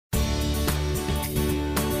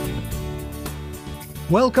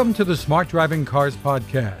Welcome to the Smart Driving Cars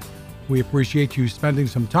podcast. We appreciate you spending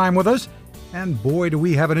some time with us, and boy, do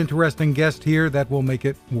we have an interesting guest here that will make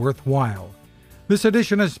it worthwhile. This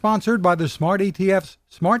edition is sponsored by the Smart ETF's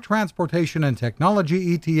Smart Transportation and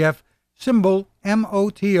Technology ETF, symbol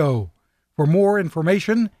MOTO. For more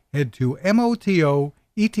information, head to motoetf.com.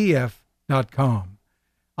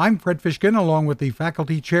 I'm Fred Fishkin, along with the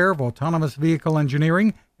Faculty Chair of Autonomous Vehicle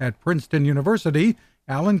Engineering at Princeton University,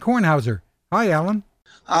 Alan Kornhauser. Hi, Alan.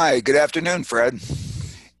 Hi, good afternoon, Fred.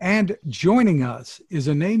 And joining us is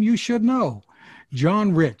a name you should know,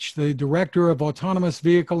 John Rich, the Director of Autonomous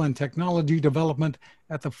Vehicle and Technology Development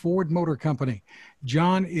at the Ford Motor Company.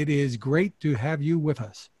 John, it is great to have you with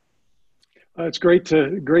us. It's great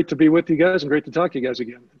to be with you guys and great to talk to you guys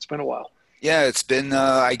again. It's been a while. Yeah, it's been,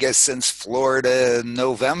 I guess, since Florida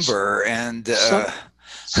November, and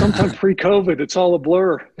sometime pre-COVID. It's all a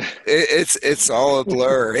blur. It's all a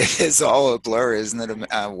blur. It is all a blur, isn't it?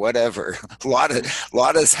 Whatever. A lot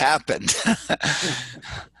has happened.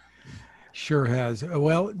 Sure has.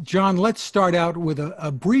 Well, John, let's start out with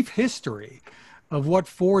a brief history of what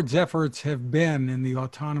Ford's efforts have been in the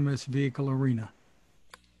autonomous vehicle arena.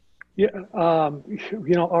 Yeah,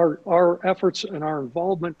 our efforts and our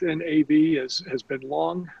involvement in AV has been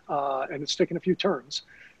long, and it's taken a few turns.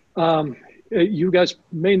 You guys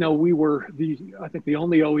may know we were I think the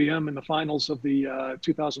only OEM in the finals of the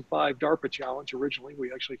 2005 DARPA challenge. Originally,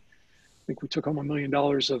 I think we took home $1 million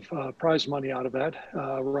of prize money out of that,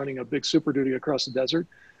 running a big Super Duty across the desert.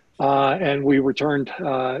 And we returned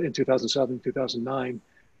in 2007, 2009,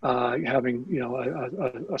 having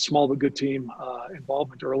a small but good team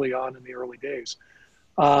involvement early on in the early days.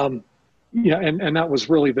 And that was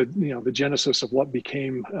really the genesis of what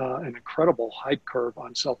became an incredible hype curve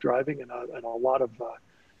on self-driving, and a lot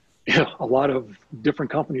of different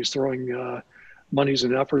companies throwing monies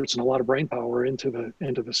and efforts and a lot of brain power into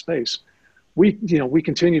the space. We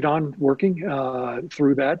continued on working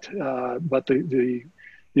through that, but the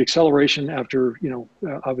acceleration after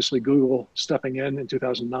obviously Google stepping in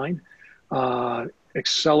 2009,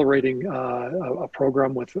 accelerating a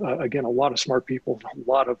program with again a lot of smart people,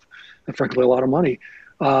 and frankly a lot of money.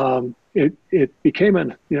 It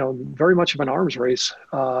became very much of an arms race,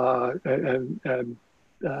 a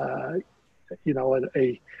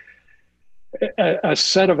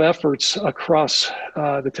set of efforts across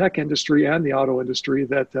the tech industry and the auto industry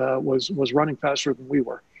that was running faster than we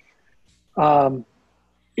were.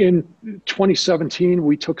 In 2017,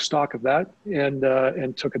 we took stock of that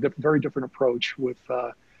and took a very different approach with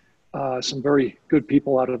some very good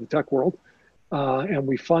people out of the tech world, and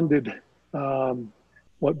we funded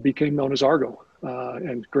what became known as Argo,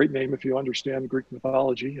 and great name if you understand Greek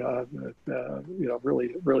mythology.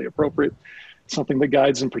 Really appropriate, something that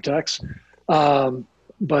guides and protects.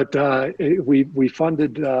 But we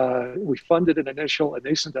funded an initial, a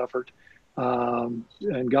nascent effort,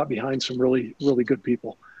 and got behind some really good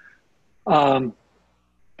people.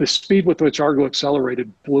 The speed with which Argo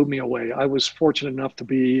accelerated blew me away. I was fortunate enough to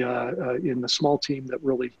be in the small team that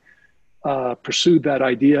really pursued that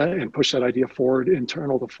idea and pushed that idea forward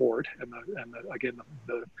internal to Ford, and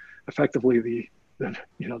effectively the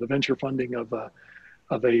venture funding of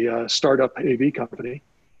a startup AV company.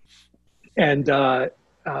 And the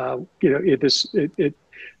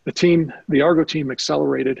Argo team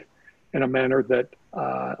accelerated in a manner that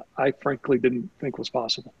I frankly didn't think was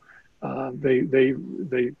possible.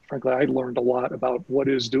 Frankly, I learned a lot about what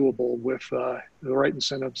is doable with the right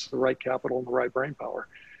incentives, the right capital, and the right brain power.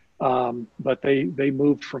 But they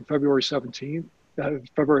moved from February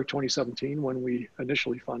 2017, when we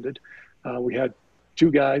initially funded. We had 2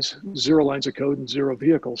 guys, 0 lines of code, and 0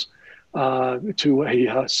 vehicles, to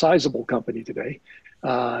a sizable company today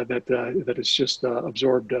that has just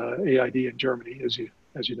absorbed AID in Germany, as you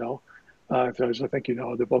know. I think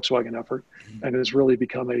the Volkswagen effort, and has really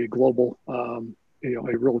become a global, a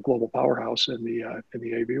real global powerhouse in the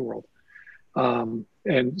AV world. And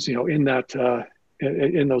in that,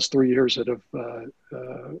 in those 3 years that have,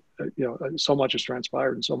 so much has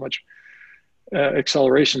transpired and so much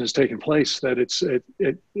acceleration has taken place that it's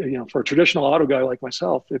for a traditional auto guy like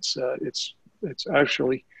myself, it's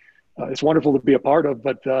actually it's wonderful to be a part of,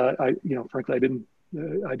 but frankly, I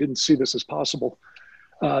didn't see this as possible.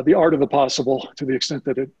 The art of the possible, to the extent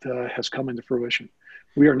that it has come into fruition.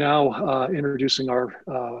 We are now introducing our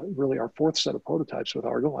 4th set of prototypes with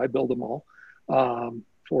Argo. I build them all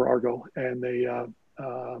for Argo, and they are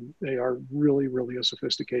really a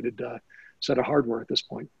sophisticated set of hardware at this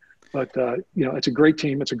point. But it's a great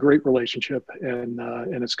team, it's a great relationship, and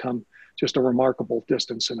it's come just a remarkable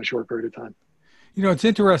distance in a short period of time. You know, it's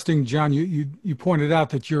interesting, John. You pointed out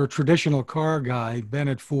that you're a traditional car guy, been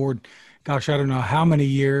at Ford, gosh, I don't know how many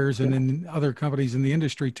years, and then other companies in the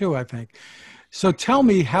industry too, I think. So tell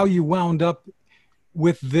me how you wound up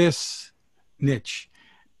with this niche,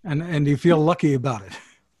 and do you feel lucky about it?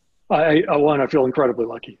 I feel incredibly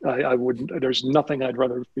lucky. I wouldn't, there's nothing I'd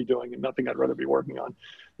rather be doing and nothing I'd rather be working on.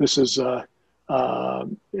 This is, this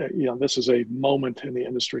is a moment in the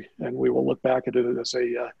industry, and we will look back at it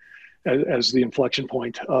as the inflection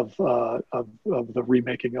point of the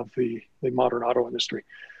remaking of the modern auto industry.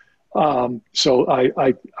 So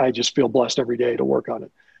I just feel blessed every day to work on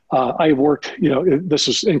it. I worked, this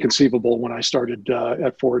is inconceivable when I started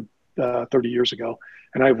at Ford 30 years ago.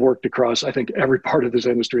 And I've worked across, I think, every part of this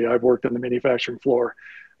industry. I've worked on the manufacturing floor.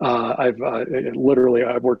 I've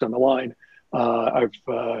worked on the line. I've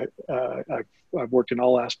worked in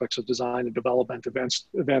all aspects of design and development,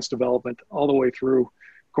 advanced development, all the way through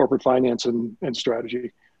corporate finance and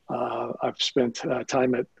strategy. I've spent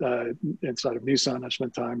time inside of Nissan. I've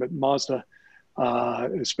spent time at Mazda.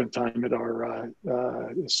 I've spent time at our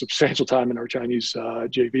substantial time in our Chinese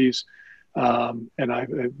JVs. And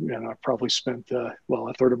I've probably spent a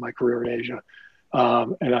third of my career in Asia.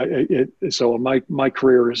 So my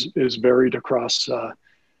career is varied across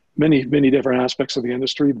many different aspects of the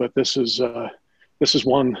industry. But this is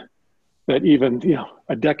one that even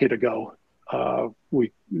a decade ago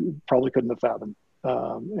we probably couldn't have fathomed.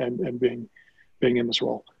 And being in this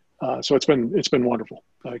role, so it's been wonderful.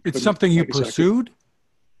 It's something you pursued.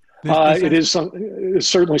 It's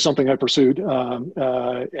certainly something I pursued, and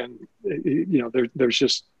there's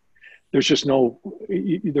just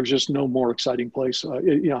no more exciting place.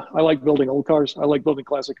 I like building old cars. I like building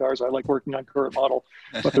classic cars. I like working on current model,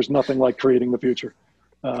 but there's nothing like creating the future.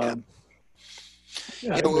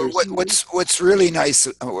 What's really nice,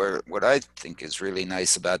 or what I think is really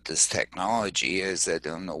nice about this technology, is that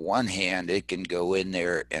on the one hand, it can go in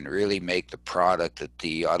there and really make the product that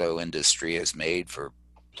the auto industry has made for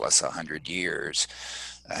plus 100 years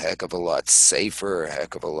a heck of a lot safer, a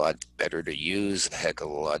heck of a lot better to use, a heck of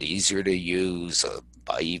a lot easier to use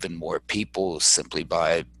by even more people, simply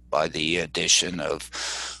by the addition of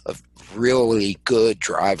really good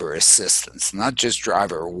driver assistance, not just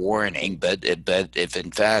driver warning, but if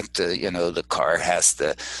in fact the car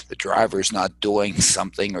the driver's not doing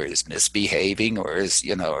something, or is misbehaving, or is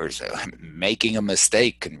making a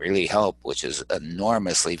mistake, can really help, which is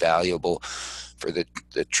enormously valuable for the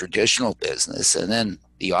traditional business. And then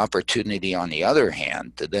the opportunity on the other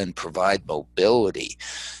hand to then provide mobility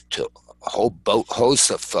to a whole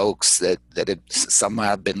host of folks that have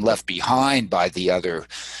somehow been left behind by the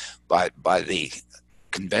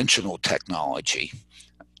conventional technology.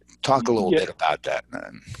 Talk a little bit about that.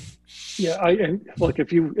 Yeah, and look,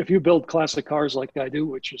 if you build classic cars like I do,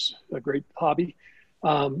 which is a great hobby,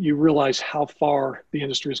 you realize how far the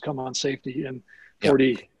industry has come on safety in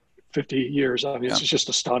 40, 50 years. I mean, it's just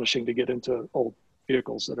astonishing to get into old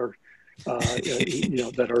vehicles that are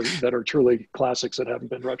that are truly classics that haven't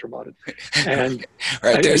been retromodded. And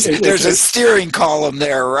right, there's a steering column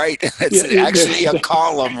there, right? It's actually a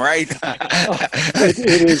column, right?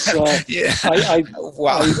 It is. Wow.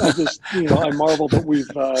 I just I marvel that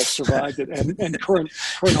we've survived it, and current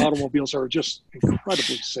automobiles are just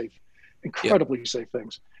incredibly safe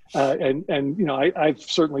things. I've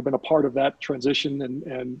certainly been a part of that transition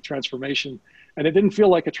and transformation, and it didn't feel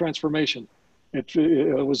like a transformation. It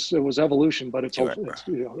was evolution, but it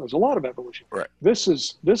was a lot of evolution. Right. This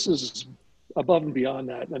is above and beyond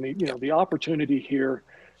that. I mean, the opportunity here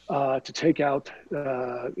to take out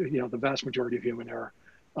the vast majority of human error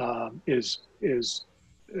is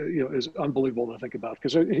unbelievable to think about,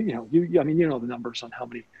 because the numbers on how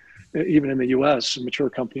many, even in the U.S., a mature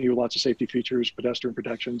company with lots of safety features, pedestrian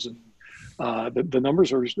protections, and the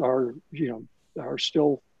numbers are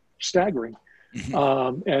still staggering.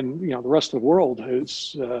 Mm-hmm. And the rest of the world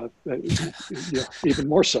is even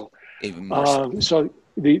more so. Even more so. So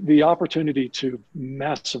the opportunity to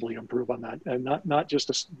massively improve on that, and not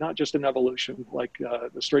just an evolution like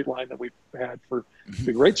the straight line that we've had for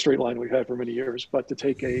the great straight line we've had for many years, but to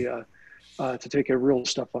take a real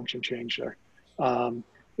step function change there.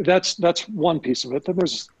 That's one piece of it. Then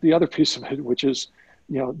there's the other piece of it, which is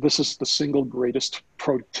this is the single greatest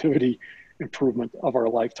productivity improvement of our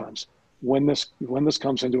lifetimes. When this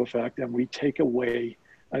comes into effect and we take away,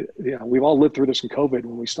 we've all lived through this in COVID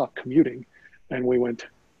when we stopped commuting, and we went,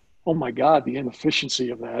 oh my God, the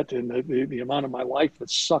inefficiency of that, and the amount of my life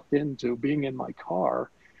that's sucked into being in my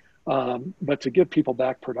car. But to give people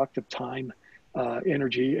back productive time,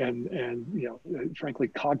 energy, and frankly,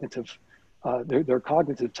 cognitive their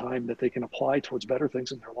cognitive time that they can apply towards better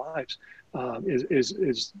things in their lives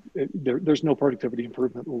there's no productivity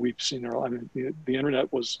improvement we've seen there. I mean, the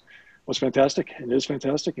internet was fantastic and is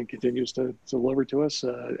fantastic and continues to deliver to us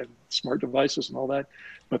and smart devices and all that,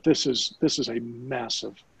 but this is a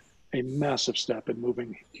massive step in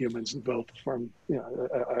moving humans both from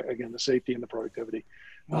again the safety and the productivity.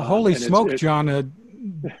 Holy smoke, John!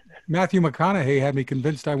 Matthew McConaughey had me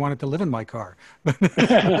convinced I wanted to live in my car.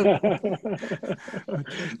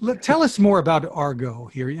 Tell us more about Argo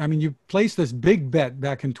here. I mean, you placed this big bet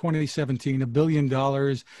back in 2017, $1 billion.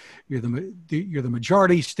 You're the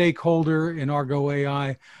majority stakeholder in Argo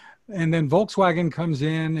AI. And then Volkswagen comes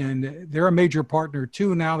in, and they're a major partner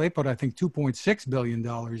too now. They put, I think, $2.6 billion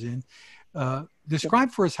in. Describe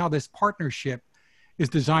for us how this partnership is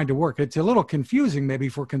designed to work. It's a little confusing maybe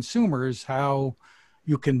for consumers how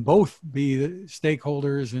you can both be the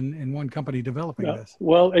stakeholders in one company developing this.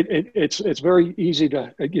 Well, it's very easy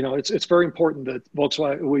to, it's very important that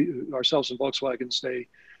Volkswagen, ourselves and Volkswagen stay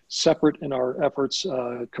separate in our efforts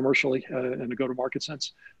commercially in a go-to-market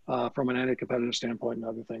sense from an anti-competitive standpoint and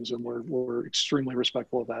other things, and we're extremely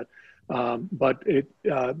respectful of that. But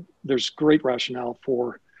there's great rationale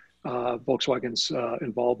for Volkswagen's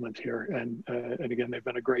involvement here, and again, they've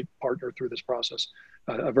been a great partner through this process.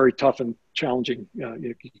 A very tough and challenging.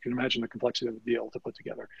 You can imagine the complexity of the deal to put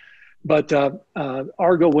together. But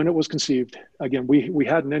Argo, when it was conceived, again, we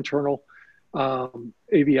had an internal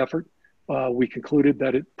AV effort. We concluded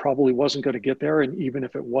that it probably wasn't going to get there, and even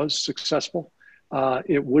if it was successful,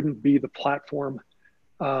 it wouldn't be the platform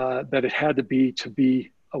that it had to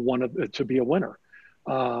be a winner.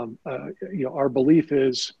 Our belief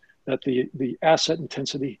is that the asset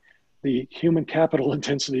intensity, the human capital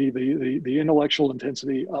intensity, the intellectual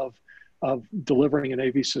intensity of delivering an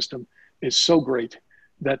AV system is so great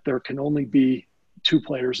that there can only be two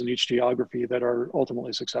players in each geography that are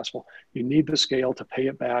ultimately successful. You need the scale to pay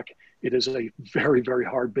it back. It is a very, very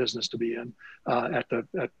hard business to be in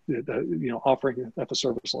offering at the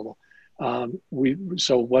service level.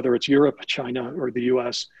 So whether it's Europe, China, or the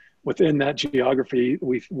U.S., within that geography,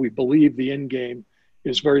 we believe the end game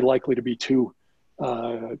is very likely to be two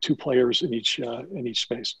players in each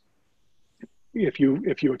space. If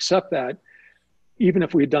you accept that, even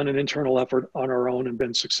if we had done an internal effort on our own and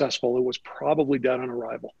been successful, it was probably dead on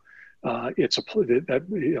arrival. It's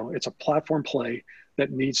a platform play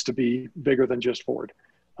that needs to be bigger than just Ford.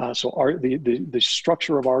 So the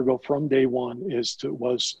structure of Argo from day one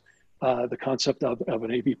was the concept of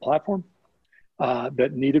an AV platform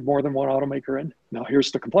that needed more than one automaker in. Now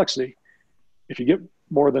here's the complexity. If you get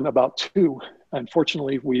more than about two,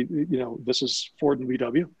 unfortunately, this is Ford and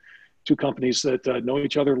VW, two companies that know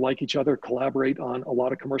each other, like each other, collaborate on a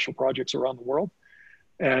lot of commercial projects around the world.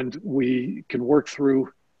 And we can work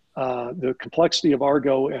through the complexity of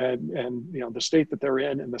Argo and the state that they're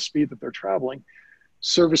in and the speed that they're traveling.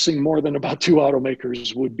 Servicing more than about two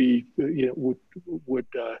automakers would be,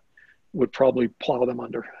 would probably plow them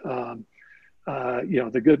under.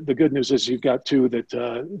 The good news is you've got two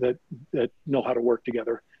that know how to work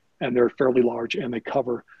together, and they're fairly large, and they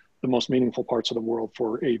cover the most meaningful parts of the world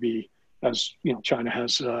for AV. As China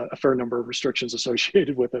has a fair number of restrictions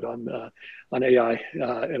associated with it on AI,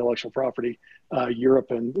 intellectual property.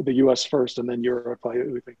 Europe and the U.S. first, and then Europe,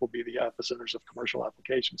 we think, will be the epicenters of commercial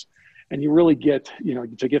applications. And you really get,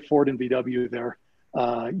 to get Ford and VW there,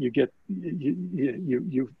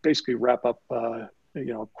 you basically wrap up, a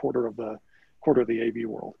quarter of the AV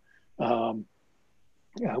world.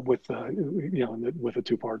 With the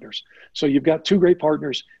two partners. So you've got two great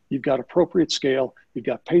partners, you've got appropriate scale, you've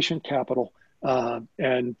got patient capital,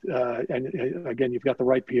 and again, you've got the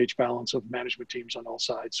right pH balance of management teams on all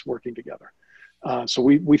sides working together. So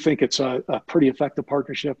we think it's a pretty effective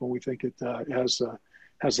partnership, and we think it has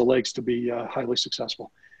the legs to be highly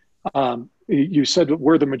successful. You said that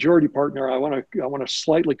we're the majority partner. I want to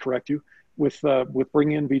slightly correct you. With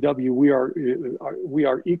bringing in VW, we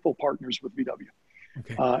are equal partners with VW.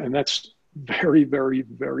 Okay. And that's very, very,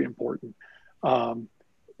 very important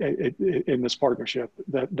in this partnership.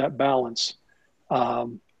 That balance.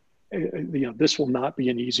 This will not be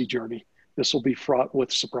an easy journey. This will be fraught with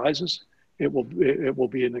surprises. It will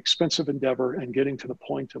be an expensive endeavor, and getting to the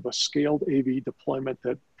point of a scaled AV deployment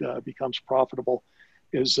that becomes profitable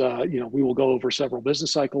is, we will go over several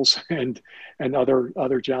business cycles and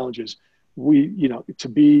other challenges.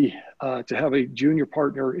 To have a junior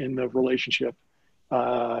partner in the relationship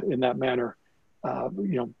in that manner,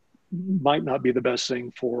 might not be the best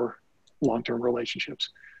thing for long-term relationships.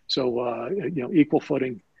 So, equal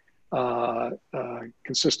footing,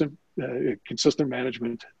 consistent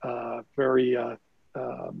management, very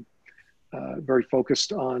very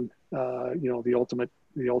focused on the ultimate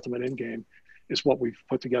end game, is what we've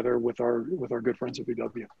put together with our good friends at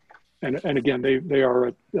VW. And again, they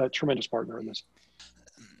are a tremendous partner in this.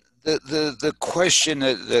 The question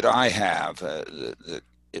that I have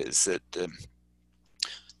is that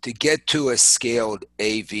to get to a scaled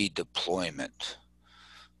AV deployment,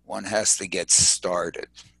 one has to get started.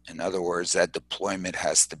 In other words, that deployment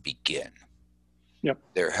has to begin. Yep.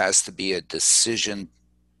 There has to be a decision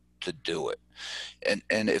to do it. And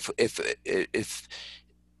if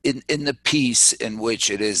in the piece in which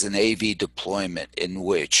it is an AV deployment, in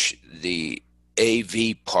which the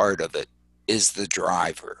AV part of it is the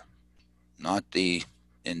driver, not the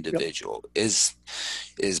individual, yep,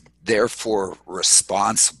 is therefore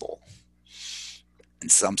responsible in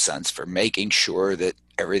some sense for making sure that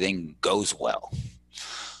everything goes well.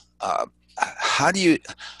 How do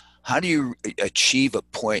you achieve a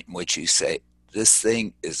point in which you say this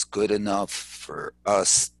thing is good enough for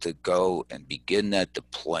us to go and begin that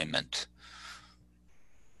deployment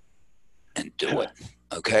and do it?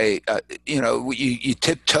 Okay, you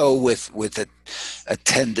tiptoe with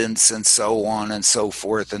attendance and so on and so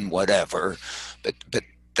forth and whatever, but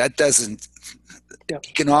that doesn't, yep,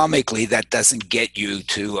 economically, that doesn't get you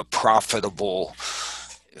to a profitable.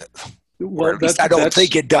 Well, at least I don't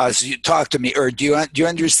think it does. You talk to me, or do you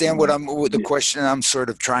understand what the question I'm sort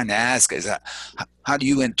of trying to ask is how do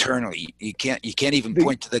you internally? You can't even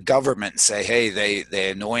point to the government and say, hey,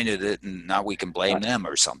 they anointed it and now we can blame them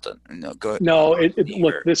or something. Go ahead. No,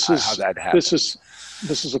 look, this is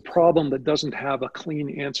a problem that doesn't have a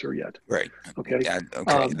clean answer yet. Right. Okay. Yeah,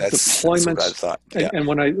 okay. That's what I thought. Yeah. And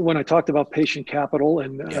when I talked about patient capital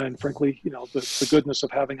and frankly, the goodness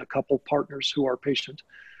of having a couple partners who are patient.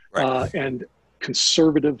 Right. And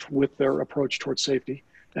conservative with their approach towards safety,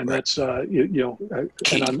 and right, that's and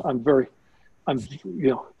I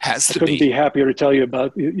couldn't be happier to tell you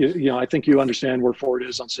about. I think you understand where Ford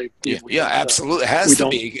is on safety. Yeah, absolutely, it has to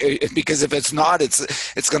be, because if it's not,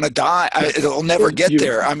 it's going to die. It'll never get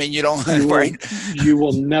there. I mean, you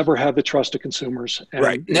will never have the trust of consumers. And,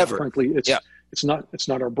 right, never. Frankly, it's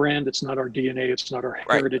not our brand, it's not our DNA, it's not our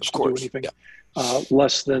heritage to do anything.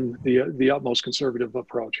 Less than the utmost conservative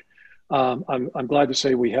approach. I'm glad to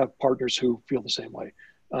say we have partners who feel the same way.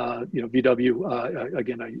 VW,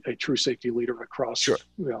 again, a true safety leader across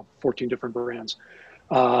 14 different brands,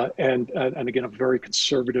 and again a very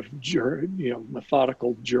conservative,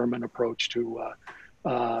 methodical German approach to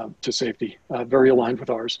safety, very aligned with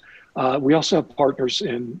ours. We also have partners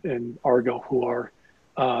in Argo who are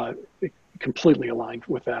completely aligned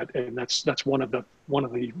with that, and that's one of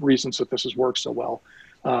the reasons that this has worked so well.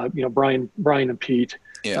 Brian and Pete,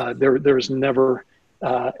 there is never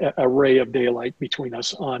a ray of daylight between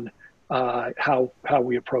us on how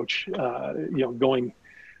we approach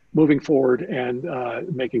moving forward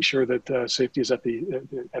and making sure that safety is at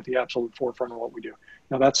the absolute forefront of what we do.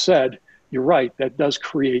 Now that said, you're right, that does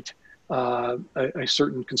create a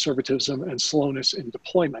certain conservatism and slowness in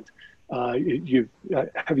deployment. I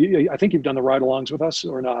think you've done the ride-alongs with us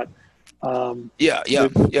or not? The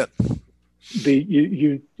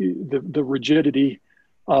rigidity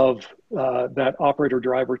of that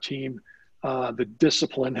operator-driver team, the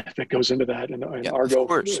discipline that goes into that, and Argo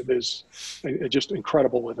is just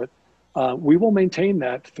incredible with it. We will maintain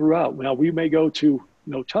that throughout. Now we may go to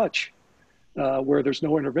no touch, where there's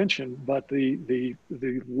no intervention, but the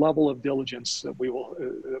level of diligence that we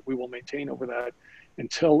will maintain over that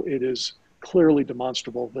until it is clearly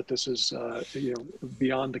demonstrable that this is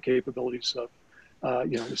beyond the capabilities of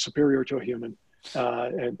superior to a human,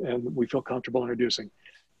 and we feel comfortable introducing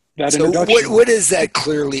that. So what is that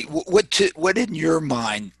clearly? What in your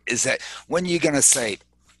mind is that when you're going to say,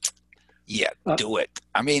 do it?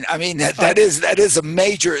 I mean that is a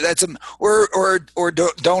major. Or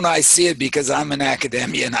don't I see it because I'm an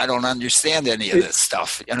academician and I don't understand any of this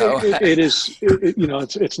stuff? It is.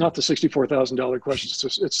 It's not the $64,000 question.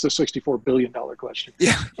 It's the $64 billion question.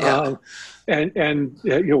 And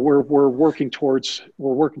we're working towards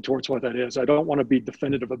what that is. I don't want to be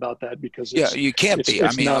definitive about that because you can't be.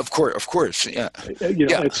 I mean, of course.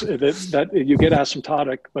 It's that you get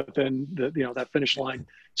asymptotic, but then that finish line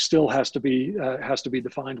still has to be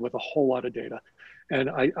defined with a whole lot of data. And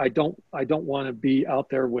I don't want to be out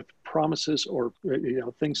there with promises or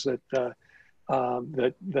things that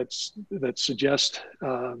suggest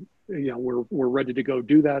we're ready to go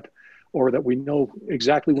do that, or that we know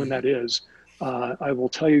exactly when that is. I will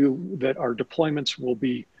tell you that our deployments will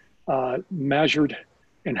be measured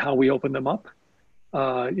in how we open them up.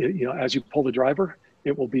 As you pull the driver,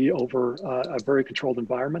 it will be over a very controlled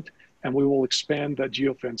environment, and we will expand that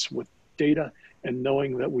geofence with data and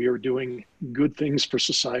knowing that we are doing good things for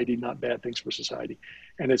society, not bad things for society.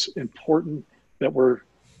 And it's important that we're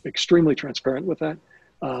extremely transparent with that.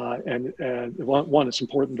 And one, it's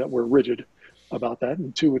important that we're rigid about that.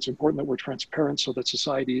 And two, it's important that we're transparent so that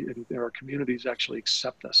society and our communities actually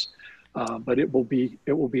accept us. But it will be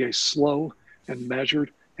a slow and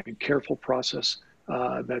measured and careful process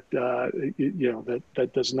that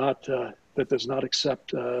does not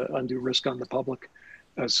accept undue risk on the public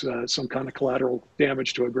as some kind of collateral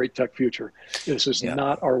damage to a great tech future. This is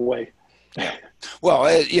not our way. Yeah. Well,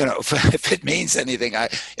 if it means anything,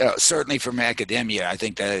 certainly from academia, I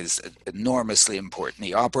think that is enormously important.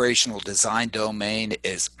 The operational design domain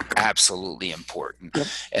is absolutely important. Yep.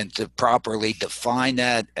 And to properly define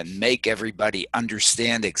that and make everybody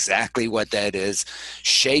understand exactly what that is,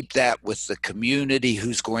 shape that with the community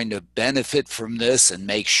who's going to benefit from this and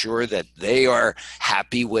make sure that they are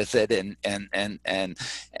happy with it and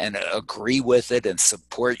agree with it and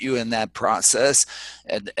support you in that process,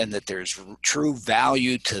 and that there's true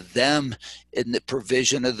value to them in the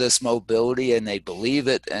provision of this mobility and they believe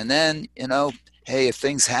it. And then, hey, if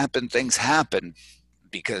things happen,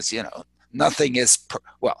 because, nothing is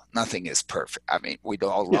perfect. I mean, we'd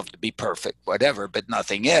all love to be perfect, whatever, but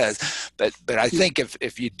nothing is. But I think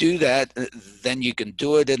if you do that, then you can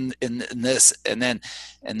do it in this and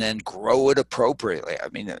then grow it appropriately. I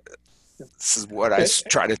mean, this is what I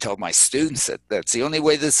try to tell my students, that's the only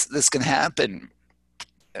way this can happen.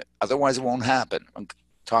 Otherwise, it won't happen.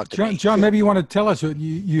 Talk to me. John, maybe you want to tell us,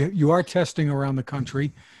 you are testing around the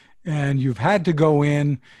country, and you've had to go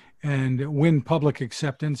in and win public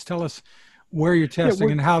acceptance. Tell us where you're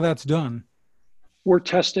testing and how that's done. We're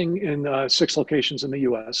testing in 6 locations in the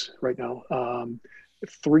U.S. right now.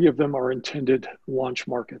 3 of them are intended launch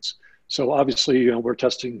markets. So obviously, we're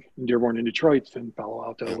testing in Dearborn and Detroit and Palo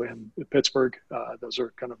Alto and Pittsburgh. Those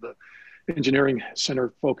are kind of the engineering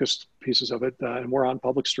center focused pieces of it, and we're on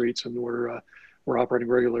public streets and we're operating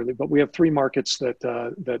regularly. But we have 3 markets that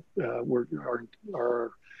are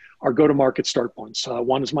our go-to-market start points.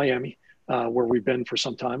 One is Miami, where we've been for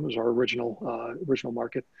some time. It was our original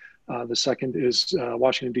market. The second is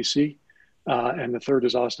Washington D.C., and the third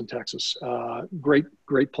is Austin, Texas.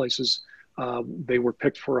 Great places. They were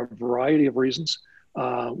picked for a variety of reasons.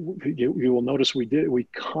 You will notice we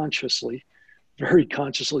very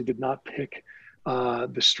consciously did not pick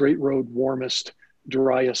the straight road, warmest,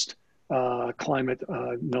 driest climate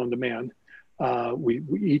known to man. We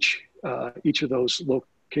each of those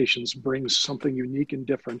locations brings something unique and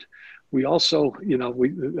different. We also,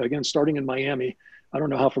 again, starting in Miami, I don't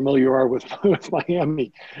know how familiar you are with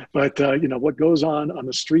Miami, but what goes on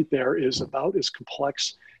the street there is about as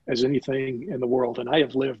complex as anything in the world. And I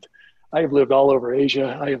have lived all over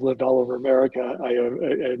Asia. I have lived all over America.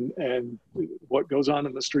 And what goes on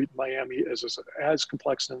in the street in Miami is as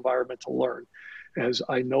complex an environment to learn as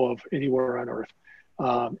I know of anywhere on earth.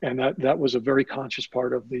 And that was a very conscious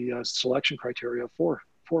part of the selection criteria for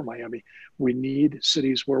Miami. We need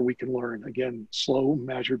cities where we can learn. Again, slow,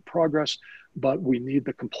 measured progress, but we need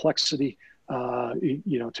the complexity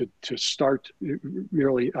to start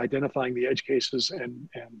really identifying the edge cases and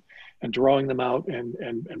drawing them out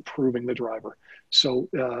and proving the driver. So,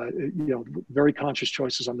 very conscious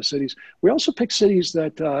choices on the cities. We also picked cities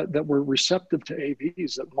that were receptive to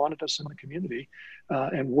AVs, that wanted us in the community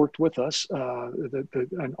and worked with us.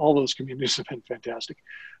 And all those communities have been fantastic,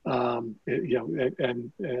 and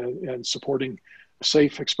supporting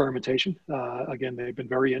safe experimentation. Again, they've been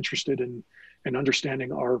very interested in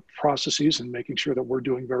understanding our processes and making sure that we're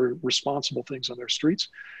doing very responsible things on their streets,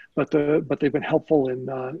 but they've been helpful in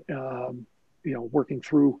working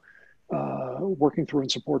through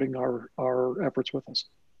and supporting our efforts with us.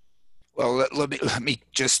 Well, let me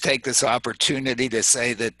just take this opportunity to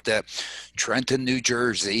say that Trenton, New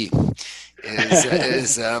Jersey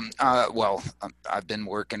is I've been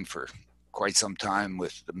working for quite some time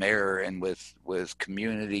with the mayor and with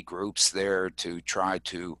community groups there to try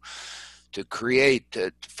to create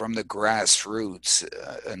from the grassroots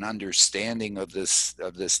an understanding of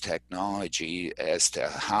this technology as to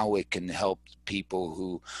how it can help people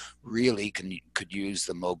who really could use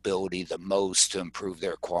the mobility the most to improve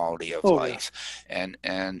their quality of life. Yeah.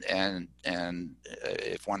 And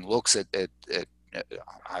if one looks at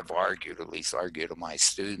I've argued to my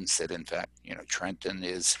students that in fact, Trenton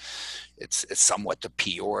it's somewhat the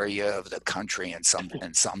Peoria of the country in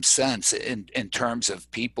some sense in terms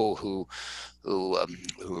of people who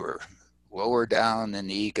are lower down in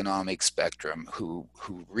the economic spectrum who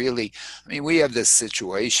really, I mean, we have this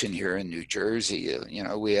situation here in New Jersey. You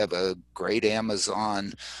know, we have a great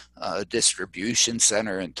Amazon distribution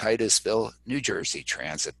center in Titusville. New Jersey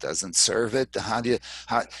Transit doesn't serve it.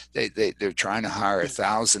 They're trying to hire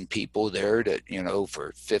 1,000 people there to, you know,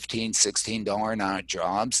 for $15-16 an hour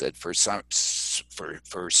jobs that for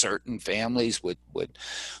certain families would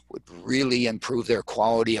really improve their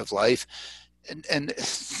quality of life. And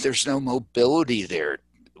there's no mobility there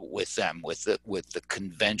with them, with the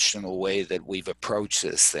conventional way that we've approached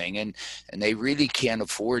this thing, and they really can't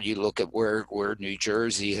afford. You look at where New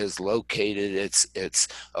Jersey has located its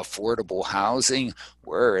affordable housing,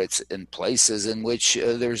 where it's in places in which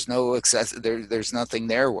there's no access, there's nothing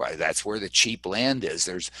there. Why? That's where the cheap land is.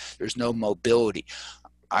 There's no mobility.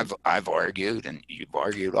 I've argued, and you've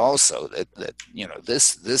argued also, that you know,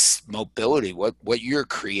 this mobility, what you're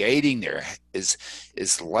creating there is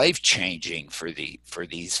life changing for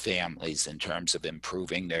these families in terms of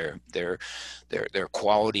improving their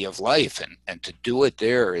quality of life, and to do it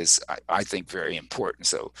there is, I think, very important.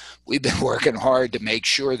 So we've been working hard to make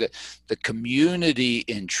sure that the community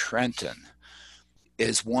in Trenton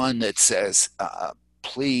is one that says,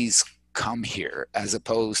 please come here, as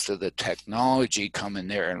opposed to the technology coming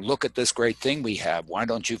there and look at this great thing we have. Why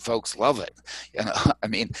don't you folks love it? You know, I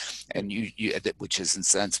mean, and you which is in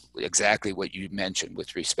sense exactly what you mentioned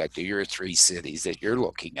with respect to your 3 cities that you're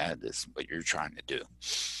looking at, is what you're trying to do.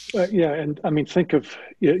 Yeah, and I mean, think of,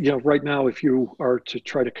 you know, right now, if you are to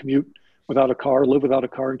try to commute without a car, live without a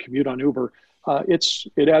car, and commute on Uber,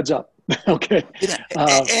 it adds up. Okay.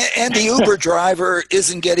 And the Uber driver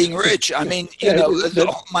isn't getting rich. I mean, you know,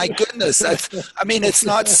 oh my goodness, I mean, it's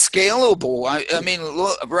not scalable. I mean,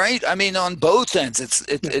 right? I mean, on both ends,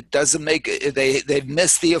 it doesn't make, they've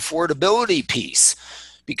missed the affordability piece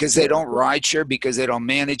because they don't ride share, because they don't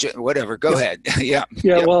manage it, whatever. Go ahead. Yeah.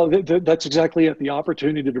 Well, that's exactly it. The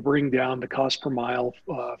opportunity to bring down the cost per mile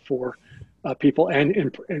for people,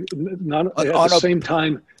 and not at the same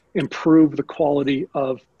time improve the quality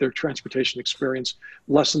of their transportation experience,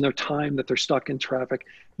 lessen their time that they're stuck in traffic.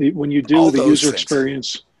 When you do the user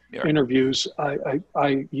experience interviews,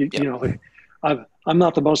 you know, I'm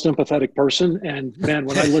not the most empathetic person, and man,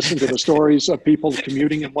 when I listen to the stories of people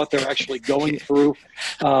commuting and what they're actually going through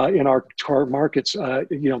in our markets, you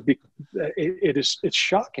know, it's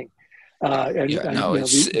shocking.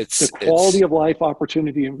 The quality of life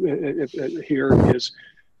opportunity here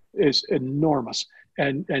is enormous.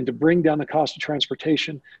 And to bring down the cost of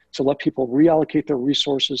transportation, to let people reallocate their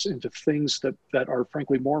resources into things that are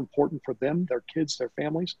frankly more important for them, their kids, their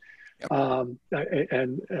families, and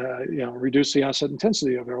you know, reduce the asset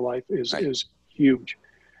intensity of their life is huge.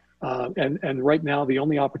 And right now, the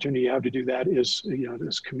only opportunity you have to do that is, you know,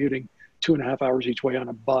 is commuting 2.5 hours each way on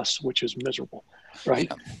a bus, which is miserable,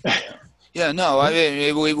 right? Yeah, no, I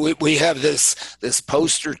mean, we have this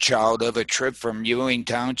poster child of a trip from Ewing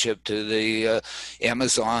Township to the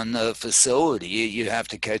Amazon facility. You have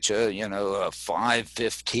to catch a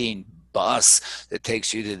 5:15 bus that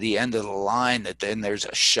takes you to the end of the line, that then there's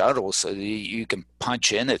a shuttle so that you can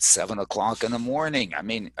punch in at 7 o'clock in the morning. I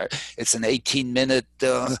mean, it's an 18-minute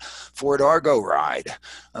Ford Argo ride.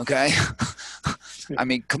 Okay. I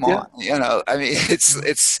mean, come on, you know, I mean,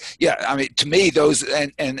 I mean, to me, those,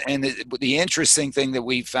 and the interesting thing that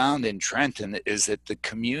we found in Trenton is that the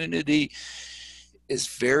community is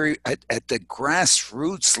very at the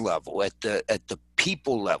grassroots level, at the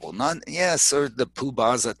people level, not or the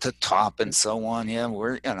poobahs at the top and so on. Yeah,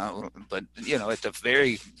 we're, you know, but you know, at the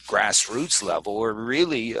very grassroots level, we're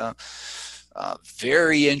really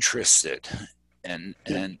very interested and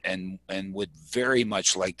would very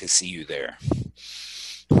much like to see you there.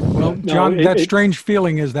 Well, John, that strange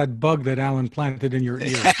feeling is that bug that Alan planted in your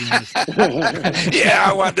ear. Yeah,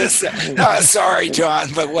 I want to say. Sorry, John,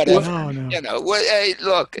 but whatever. No. You know, hey,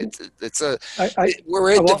 look,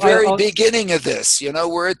 we're at the very beginning of this. You know,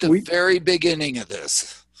 we're at the very beginning of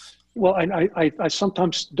this. Well, I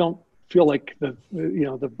sometimes don't feel like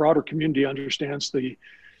the broader community understands the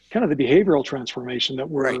kind of the behavioral transformation that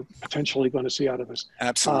we're potentially going to see out of this.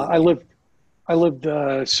 Absolutely. I lived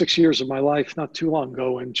 6 years of my life not too long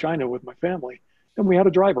ago in China with my family, and we had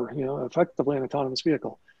a driver, you know, effectively an autonomous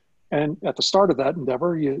vehicle. And at the start of that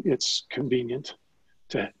endeavor, it's convenient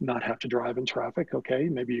to not have to drive in traffic. Okay,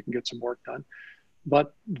 maybe you can get some work done,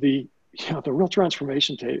 but the real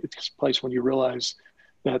transformation takes place when you realize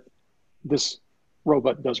that this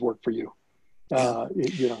robot does work for you.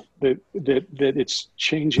 You know, that it's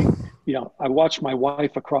changing. You know, I watched my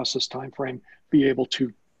wife across this time frame be able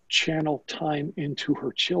to channel time into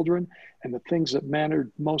her children and the things that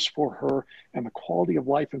mattered most for her and the quality of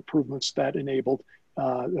life improvements that enabled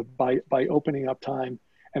by opening up time.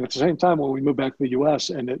 And at the same time, when we moved back to the U.S.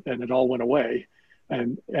 and it all went away,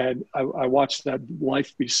 and I watched that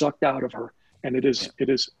life be sucked out of her, and it is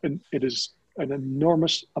an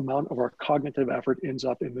enormous amount of our cognitive effort ends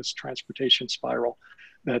up in this transportation spiral.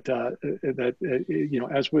 That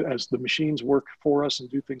as the machines work for us and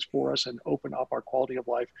do things for us and open up our quality of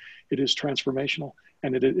life, it is transformational,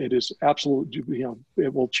 and it is absolute.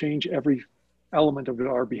 It will change every element of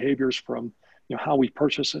our behaviors, from how we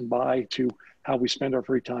purchase and buy to how we spend our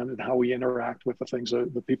free time and how we interact with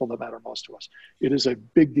the people that matter most to us. It is a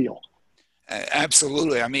big deal.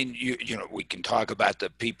 Absolutely. I mean, we can talk about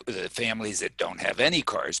the families that don't have any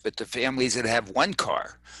cars, but the families that have one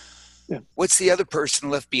car. Yeah. What's the other person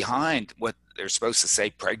left behind? What they're supposed to say,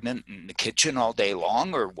 pregnant in the kitchen all day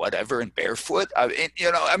long or whatever, and barefoot.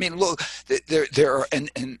 Look, there are,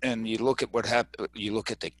 and you look at what happened. You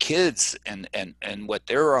look at the kids and what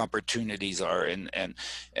their opportunities are, and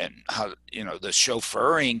how the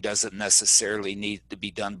chauffeuring doesn't necessarily need to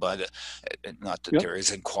be done by the. Not that there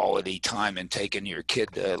isn't quality time in taking your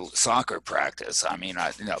kid to soccer practice. I mean,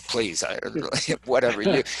 please, whatever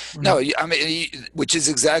you. No, I mean, which is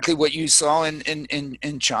exactly what you saw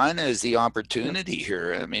in China is the opportunity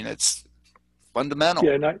here. I mean, it's fundamental.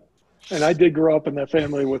 Yeah, and I did grow up in that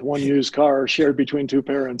family with one used car shared between two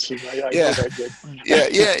parents, and I know that did.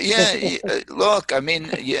 Yeah. Look, I mean,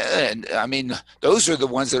 and I mean, those are the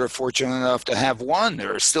ones that are fortunate enough to have one.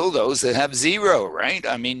 There are still those that have zero, right?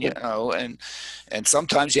 I mean, and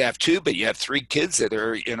sometimes you have two, but you have three kids that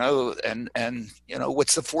are, and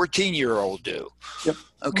what's the 14-year-old do? Yep.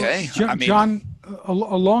 Okay. Well, John,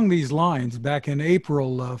 along these lines, back in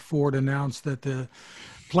April, Ford announced that the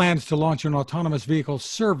plans to launch an autonomous vehicle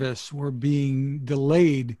service were being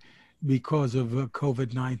delayed because of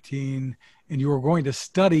COVID-19, and you were going to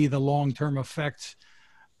study the long-term effects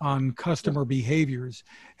on customer behaviors.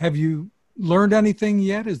 Have you learned anything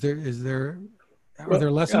yet? Are there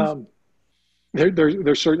lessons?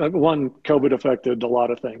 There's certainly one. COVID affected a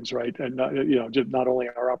lot of things, right? And not only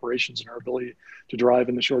our operations and our ability to drive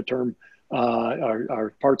in the short term,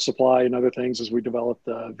 our parts supply and other things as we developed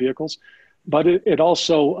vehicles, but it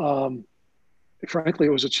also, frankly, it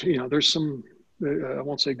was there's some, I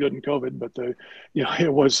won't say good in COVID, but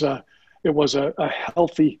it was a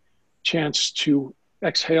healthy chance to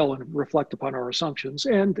exhale and reflect upon our assumptions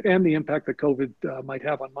and the impact that COVID might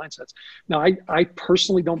have on mindsets. Now, I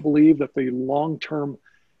personally don't believe that the long-term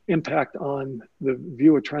impact on the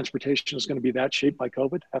view of transportation is going to be that shaped by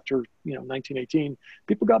COVID. After 1918,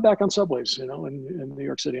 people got back on subways, in New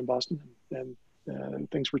York City and Boston, and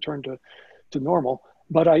things returned to normal.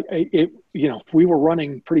 But we were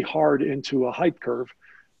running pretty hard into a hype curve,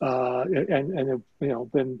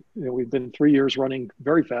 we've been 3 years running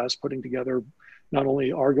very fast, putting together not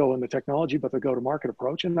only Argo and the technology, but the go-to-market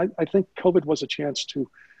approach. And I think COVID was a chance to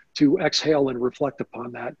exhale and reflect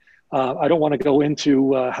upon that. I don't want to go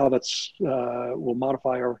into how that's will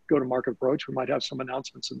modify our go-to-market approach. We might have some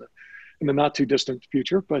announcements in the not too distant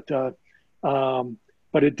future, but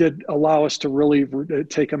it did allow us to really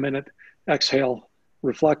take a minute, exhale,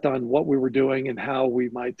 reflect on what we were doing and how we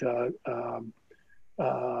might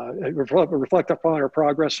reflect upon our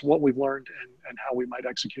progress, what we've learned, and how we might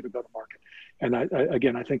execute a go-to-market. And I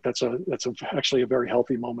think that's actually a very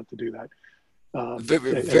healthy moment to do that.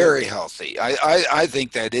 Very healthy. I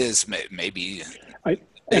think that is maybe. I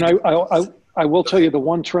will tell you the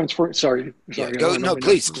one transfer. Sorry. No,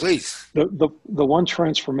 please. The one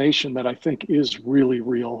transformation that I think is really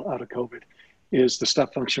real out of COVID is the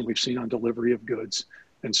step function we've seen on delivery of goods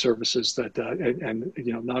and services. That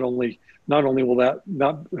not only will that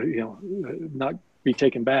not be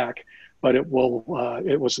taken back, but it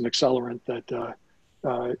was an accelerant that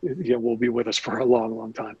will be with us for a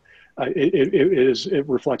long time. It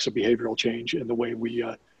reflects a behavioral change in the way we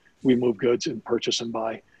move goods and purchase and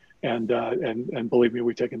buy, and believe me,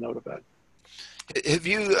 we take a note of that. Have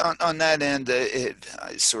you on that end?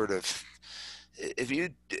 If you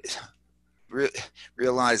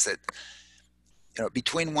realize that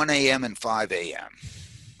between 1 a.m. and 5 a.m.,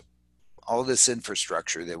 all this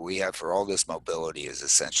infrastructure that we have for all this mobility is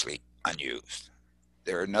essentially unused.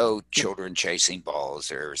 There are no children chasing balls.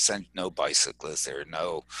 There are no bicyclists. There are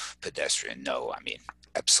no pedestrian.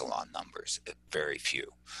 Epsilon numbers, very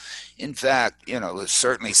few. In fact, there's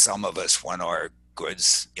certainly some of us want our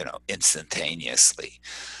goods, instantaneously.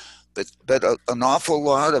 But an awful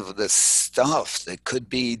lot of the stuff that could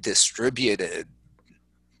be distributed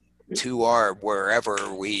to our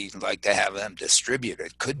wherever we like to have them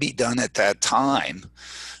distributed. Could be done at that time.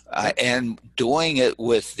 And doing it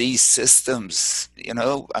with these systems,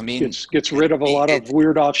 I mean, gets rid of a lot of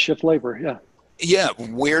weird off shift labor. Yeah. Yeah,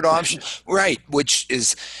 weird option, right? Which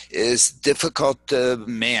is difficult to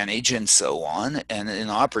manage and so on, and an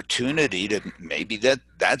opportunity to maybe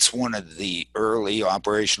that's one of the early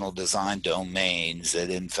operational design domains that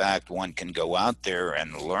in fact one can go out there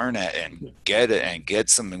and learn it and get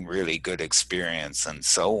some really good experience and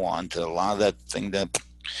so on to allow that thing to.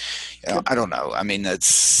 I don't know. I mean,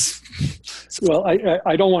 that's. Well,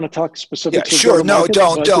 I don't want to talk specifics. Yeah, sure. No,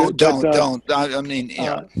 don't. I mean,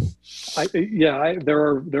 there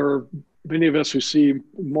are many of us who see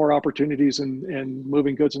more opportunities in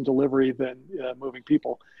moving goods and delivery than moving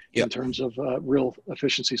people in terms of real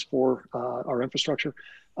efficiencies for our infrastructure,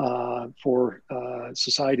 for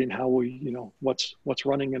society, and how we, what's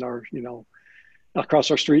running in our, across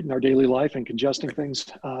our street in our daily life and congesting things.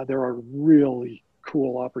 There are really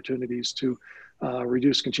cool opportunities to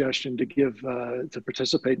reduce congestion, to give, to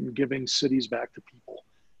participate in giving cities back to people.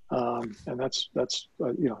 And that's like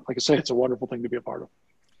I say, it's a wonderful thing to be a part of.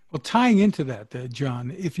 Well, tying into that,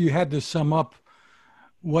 John, if you had to sum up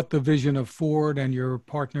what the vision of Ford and your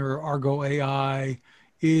partner Argo AI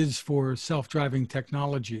is for self-driving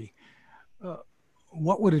technology,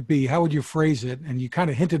 what would it be? How would you phrase it? And you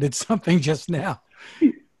kind of hinted at something just now.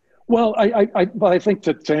 Well, I think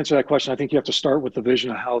to answer that question, I think you have to start with the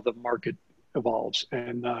vision of how the market evolves.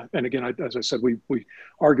 And again, as I said,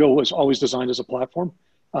 Argo was always designed as a platform.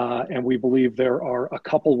 And we believe there are a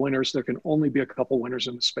couple winners. There can only be a couple winners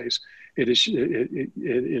in the space. It is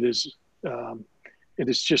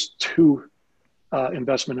just too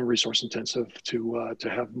investment and resource intensive to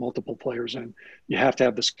have multiple players, and you have to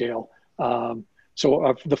have the scale.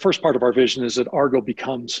 So the first part of our vision is that Argo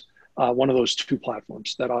becomes one of those two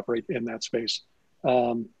platforms that operate in that space.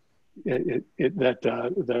 That are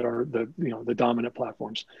the dominant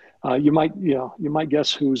platforms. You might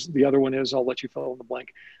guess who's the other one is. I'll let you fill in the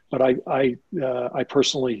blank. But I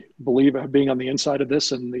personally believe, being on the inside of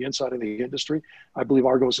this and the inside of the industry, I believe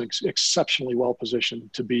Argo is exceptionally well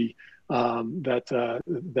positioned to be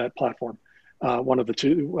that platform. One of the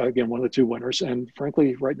two winners, and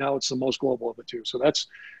frankly, right now it's the most global of the two. So that's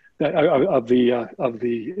of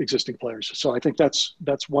the existing players. So I think that's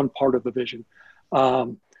one part of the vision.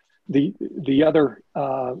 The other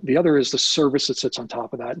is the service that sits on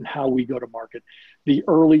top of that and how we go to market. The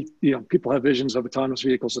early, people have visions of autonomous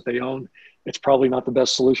vehicles that they own. It's probably not the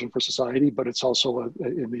best solution for society, but it's also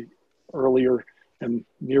in the earlier and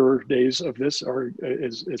nearer days of this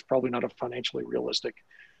is probably not a financially realistic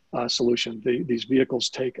solution. These vehicles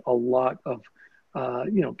take a lot of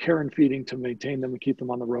care and feeding to maintain them and keep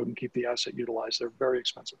them on the road and keep the asset utilized. They're very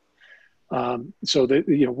expensive. So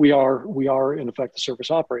we are in effect a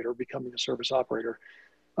service operator, becoming a service operator,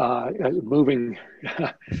 moving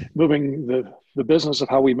the business of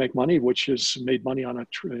how we make money, which is made money on a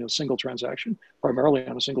single transaction, primarily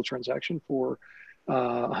on a single transaction for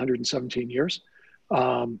 117 years.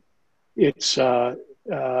 It's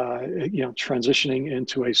transitioning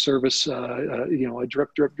into a service, a drip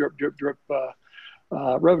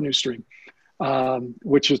revenue stream.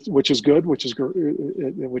 Which is good, which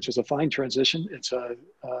is a fine transition. It's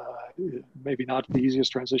maybe not the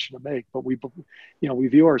easiest transition to make, but we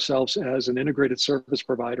view ourselves as an integrated service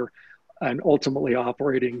provider, and ultimately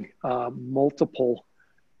operating multiple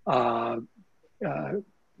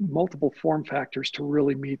form factors to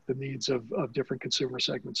really meet the needs of different consumer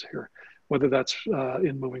segments here, whether that's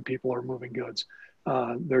in moving people or moving goods.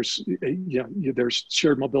 There's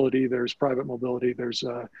shared mobility, there's private mobility,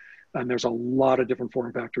 and there's a lot of different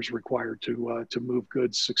form factors required to move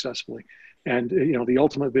goods successfully. And the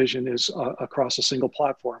ultimate vision is across a single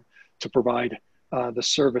platform to provide the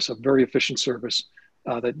service, a very efficient service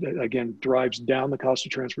that again drives down the cost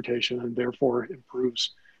of transportation and therefore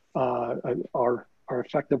improves our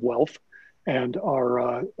effective wealth and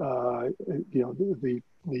our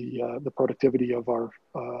the productivity of our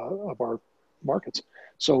markets.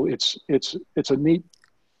 So it's a neat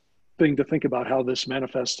thing to think about how this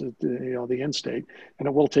manifests at the end state, and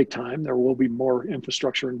it will take time. There will be more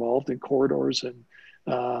infrastructure involved in corridors and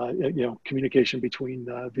communication between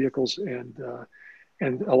vehicles and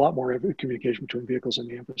a lot more communication between vehicles and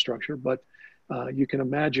the infrastructure. But you can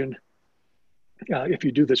imagine if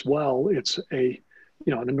you do this well, it's an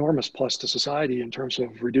enormous plus to society in terms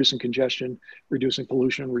of reducing congestion, reducing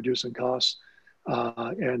pollution, reducing costs,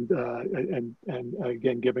 and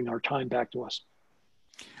again giving our time back to us.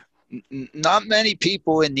 Not many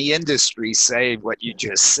people in the industry say what you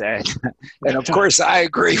just said. And of course, I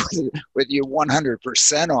agree with you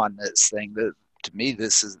 100% on this thing. That to me,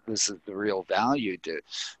 this is the real value to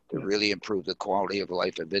really improve the quality of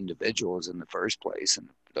life of individuals in the first place, and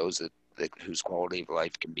those that whose quality of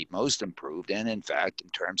life can be most improved. And in fact, in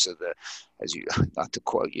terms of the, as you, not to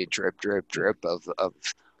quote you, drip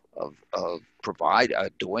of provide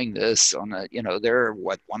doing this on a, there are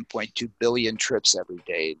 1.2 billion trips every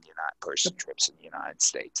day in the person trips in the United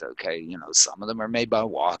States. Okay, some of them are made by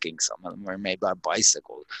walking, some of them are made by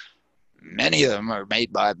bicycles, many of them are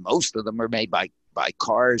made by, most of them are made by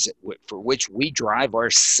cars for which we drive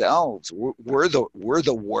ourselves. We're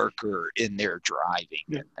the worker in there driving.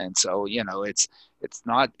 Yeah. And so, it's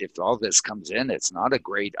not, if all this comes in, it's not a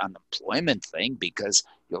great unemployment thing, because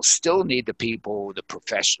you'll still need the people, the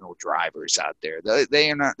professional drivers out there.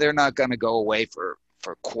 They're not going to go away for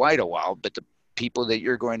quite a while, but the people that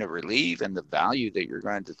you're going to relieve and the value that you're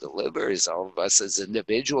going to deliver is all of us as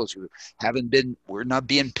individuals who we're not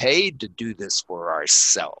being paid to do this for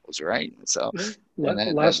ourselves, right? So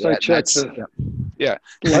last I checked,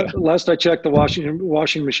 the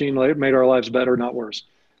washing machine made our lives better, not worse.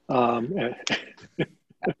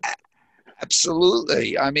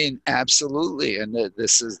 Absolutely. I mean, absolutely. And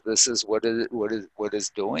this is what is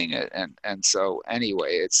doing it. And so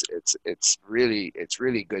anyway, it's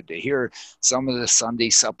really good to hear. Some of the Sunday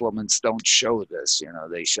supplements don't show this,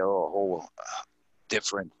 they show a whole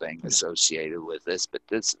different thing associated with this, but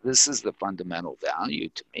this is the fundamental value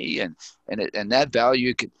to me. And that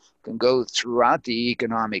value can go throughout the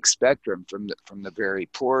economic spectrum, from the very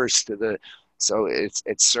poorest to the, so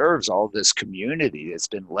it serves all this community that's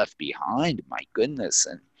been left behind, my goodness,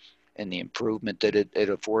 and the improvement that it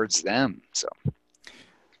affords them. So,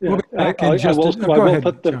 yeah, I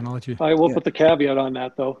will put the caveat on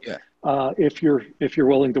that, though. Yeah. If you're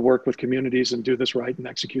willing to work with communities and do this right and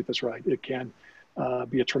execute this right, it can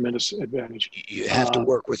be a tremendous advantage. You have to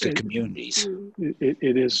work with the communities. It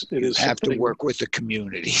is. You have to work with the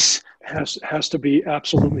communities. Has to be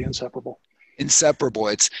absolutely inseparable. Inseparable.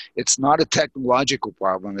 It's not a technological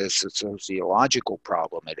problem. It's a sociological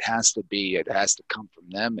problem. It has to come from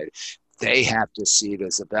them. They have to see it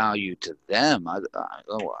as a value to them.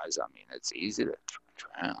 Otherwise, I mean, it's easy to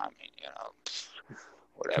try. I mean,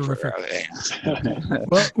 whatever.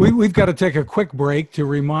 Well, we've got to take a quick break to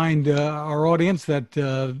remind our audience that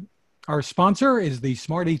our sponsor is the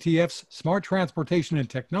Smart ETF's Smart Transportation and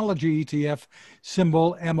Technology ETF,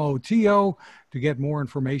 symbol MOTO. To get more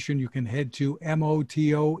information, you can head to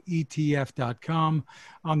motoetf.com.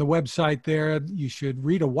 On the website there, you should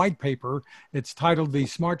read a white paper. It's titled The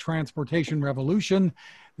Smart Transportation Revolution.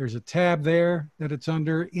 There's a tab there that it's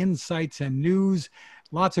under, Insights and News.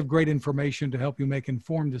 Lots of great information to help you make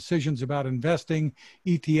informed decisions about investing.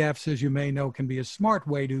 ETFs, as you may know, can be a smart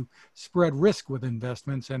way to spread risk with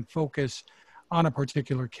investments and focus on a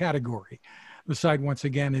particular category. The site, once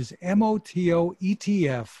again, is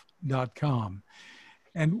motoetf.com.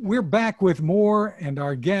 And we're back with more, and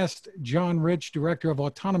our guest, John Rich, Director of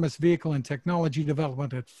Autonomous Vehicle and Technology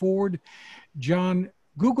Development at Ford. John,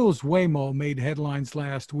 Google's Waymo made headlines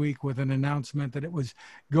last week with an announcement that it was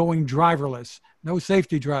going driverless, no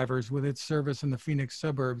safety drivers with its service in the Phoenix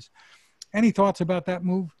suburbs. Any thoughts about that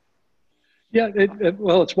move? Yeah,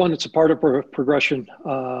 it's a part of progression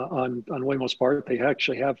on Waymo's part. They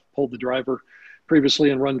actually have pulled the driver previously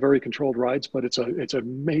and run very controlled rides, but it's a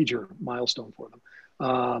major milestone for them.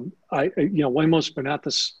 Waymo's been at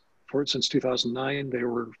this since 2009. They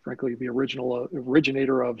were frankly the original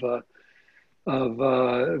originator of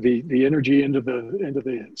the energy into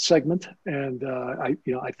the segment, and I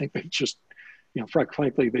think they've just,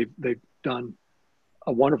 frankly they've done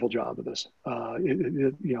a wonderful job of this.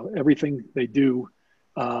 Everything they do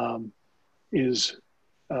is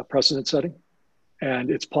precedent setting, and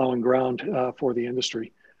it's plowing ground for the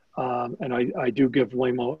industry. And I do give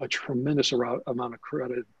Waymo a tremendous amount of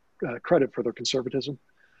credit for their conservatism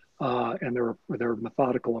and their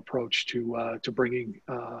methodical approach to bringing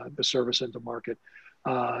the service into market.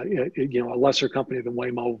 A lesser company than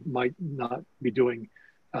Waymo might not be doing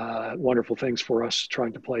wonderful things for us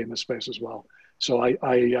trying to play in this space as well. So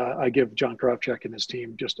I give John Kravchuk and his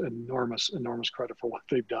team just enormous credit for what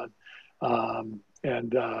they've done.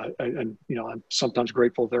 And I'm sometimes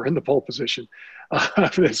grateful they're in the pole position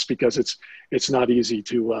for this, because it's not easy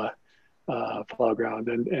to plow ground.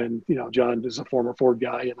 And John is a former Ford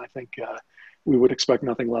guy, and I think we would expect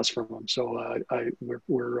nothing less from him. So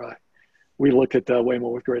we look at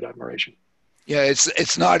Waymo with great admiration. Yeah,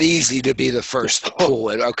 it's not easy to be the first to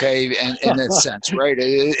pull it, okay, and in that sense, right?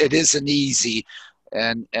 It isn't easy.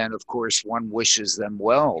 and of course one wishes them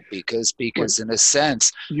well because Right. in a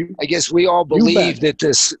sense, You I guess we all you believe bet.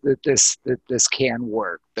 that this can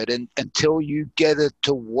work, but until you get it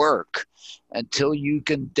to work, until you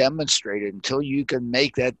can demonstrate it, until you can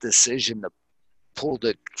make that decision to pull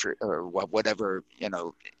the or whatever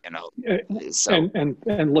Uh, so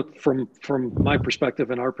and look, from my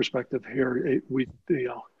perspective and our perspective here, we,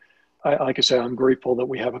 like I say, I'm grateful that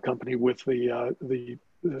we have a company with the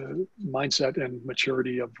mindset and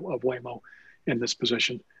maturity of Waymo in this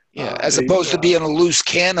position. yeah, as They opposed to being a loose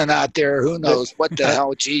cannon out there, who that knows what the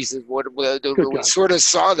hell, Jesus, what good we God. sort of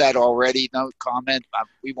saw that already. No comment.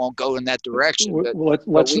 We won't go in that direction, Well, but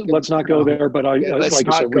let's we can, let's not go there. But yeah, let's like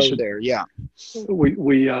I said, not we go should. there. Yeah,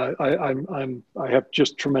 I have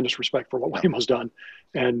just tremendous respect for what Waymo's done,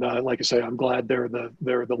 and like I say, I'm glad they're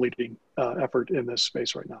the leading effort in this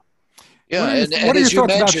space right now. yeah, What and are your as you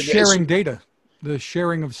thoughts about mentioned, sharing data, the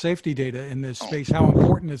sharing of safety data in this space? How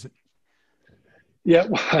important is it? Yeah,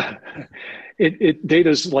 data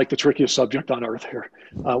is like the trickiest subject on earth here.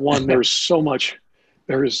 One, there's so much.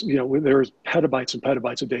 There's petabytes and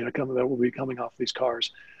petabytes of data coming that will be coming off these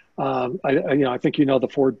cars. I think the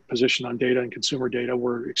Ford position on data and consumer data.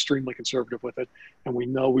 We're extremely conservative with it, and we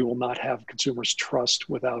know we will not have consumers' trust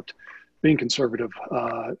without being conservative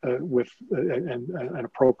and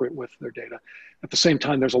appropriate with their data. At the same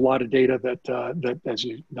time, there's a lot of data that as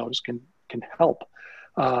you notice, can help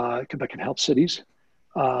that can help cities.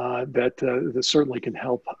 That certainly can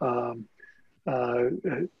help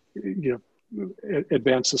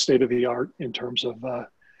advance the state of the art in terms of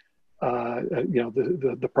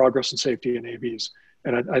the progress and safety in AVs.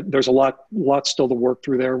 And there's a lot still to work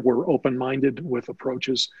through there. We're open-minded with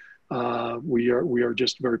approaches. We are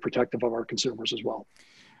just very protective of our consumers as well.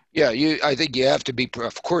 Yeah, I think you have to be.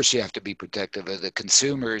 Of course, you have to be protective of the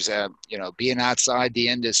consumers. Being outside the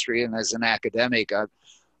industry and as an academic,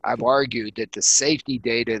 I've argued that the safety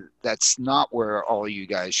data, that's not where all you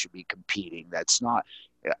guys should be competing. That's not.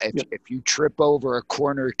 If you trip over a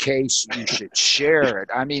corner case, you should share it.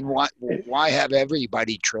 I mean, why have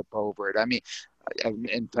everybody trip over it? I mean,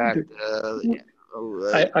 in fact,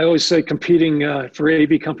 I always say competing for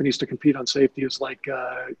AV companies to compete on safety is like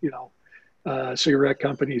cigarette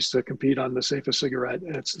companies to compete on the safest cigarette.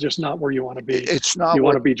 It's just not where you want to be. It's not. You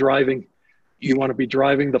want to be driving. You want to be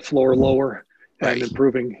driving the floor lower and right,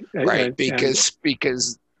 improving. Right,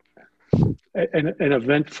 because an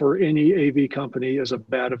event for any AV company is a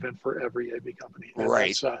bad event for every AV company. And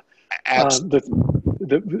right.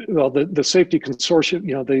 The safety consortium.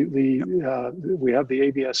 We have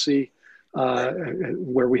the AVSC.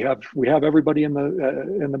 Where we have everybody in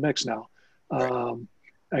the mix now, and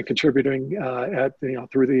contributing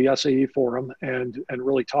through the SAE forum and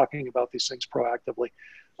really talking about these things proactively.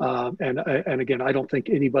 And again, I don't think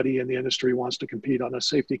anybody in the industry wants to compete on a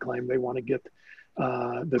safety claim. They want to get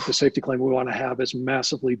the safety claim we want to have is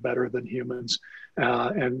massively better than humans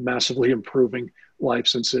and massively improving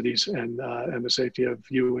lives in cities and the safety of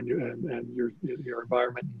you and your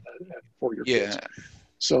environment and for your kids.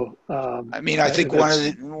 So I mean, I think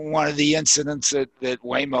one of the incidents that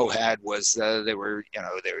Waymo had was they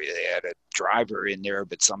had a driver in there,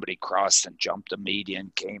 but somebody crossed and jumped the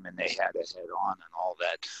median, came and they had it head on and all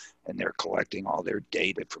that, and they're collecting all their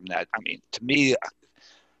data from that. I mean, to me,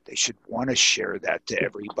 they should want to share that to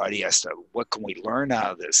everybody as to what can we learn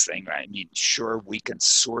out of this thing. I mean, sure, we can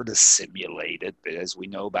sort of simulate it, but as we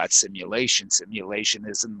know about simulation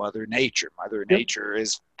isn't Mother Nature. Mother Nature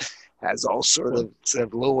has all sort of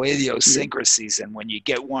little idiosyncrasies. And when you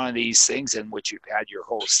get one of these things in which you've had your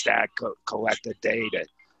whole stack collect the data,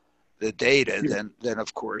 then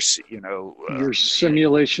of course, your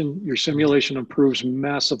simulation improves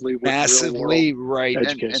massively with massively, right.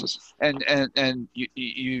 Edge cases. And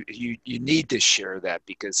you need to share that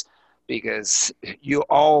because you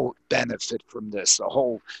all benefit from this,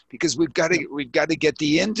 because we've got to get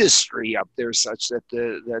the industry up there such that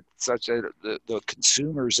the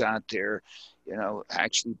consumers out there,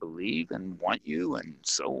 actually believe and want you and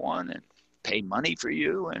so on and pay money for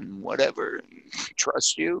you and whatever,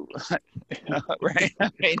 trust you, right? I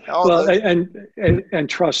mean, and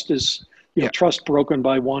trust is, trust broken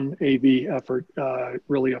by one AV effort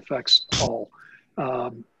really affects all.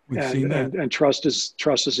 And trust is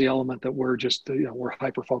the element that we're just we're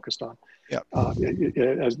hyper focused on.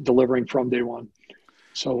 As delivering from day one.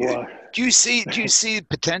 So do you see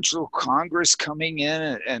potential Congress coming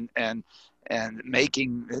in and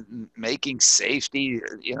making safety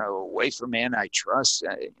away from antitrust?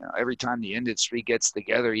 Every time the industry gets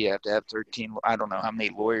together, you have to have 13. I don't know how many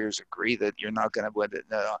lawyers agree that you're not going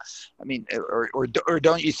to. I mean, or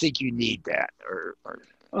don't you think you need that?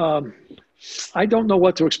 I don't know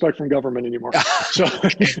what to expect from government anymore. So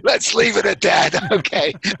let's leave it at that.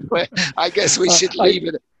 Okay. I guess we should leave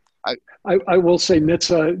it. I will say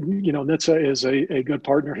NHTSA, NHTSA is a good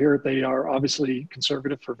partner here. They are obviously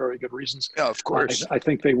conservative for very good reasons. Yeah, of course. I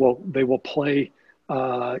think they will play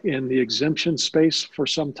in the exemption space for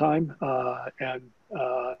some time and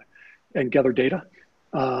gather data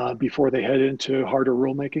before they head into harder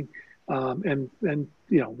rulemaking. And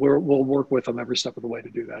we'll work with them every step of the way to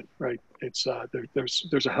do that. Right? It's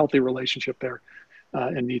there's a healthy relationship there,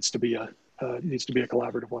 and needs to be a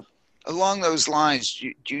collaborative one. Along those lines,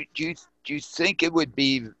 do you think it would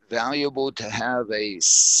be valuable to have a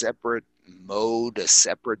separate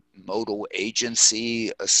modal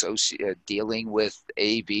agency dealing with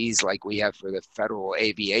AVs like we have for the Federal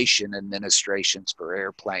Aviation Administrations for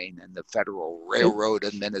airplane and the Federal Railroad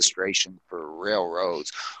Administration for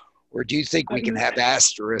railroads? Or do you think we can have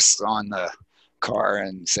asterisks on the car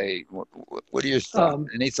and say, what are your thoughts?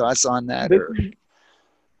 Any thoughts on that?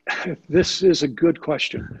 This is a good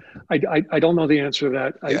question. I don't know the answer to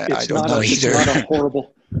that. I don't know either.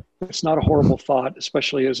 It's not a horrible thought,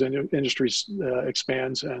 especially as industry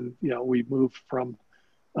expands and we move from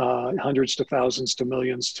hundreds to thousands to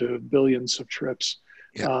millions to billions of trips.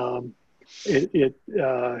 Yeah.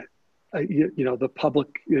 The public,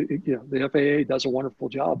 the FAA does a wonderful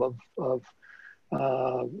job of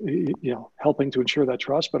helping to ensure that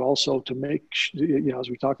trust, but also to make, as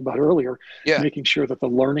we talked about earlier, making sure that the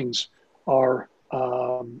learnings are,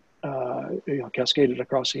 cascaded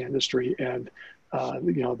across the industry. And,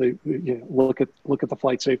 they look at the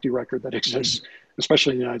flight safety record that exists,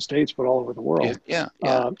 especially in the United States, but all over the world. And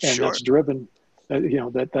that's driven,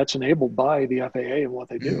 that's enabled by the FAA and what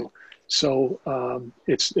they do. So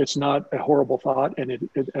it's not a horrible thought, and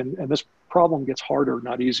and this problem gets harder,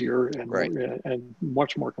 not easier, and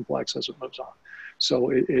much more complex as it moves on. So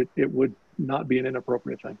it would not be an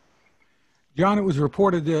inappropriate thing. John, it was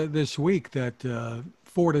reported this week that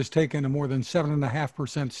Ford has taken a more than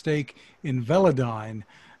 7.5% stake in Velodyne,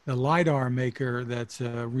 the LiDAR maker that's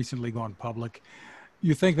recently gone public.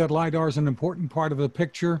 You think that LiDAR is an important part of the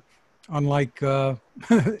picture, unlike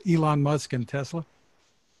Elon Musk and Tesla?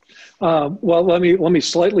 Well, let me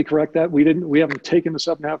slightly correct that. We haven't taken the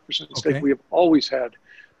 7.5% stake. Okay. We have always had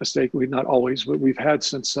a stake. We've not always, but we've had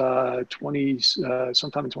since sometime in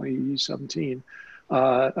 2017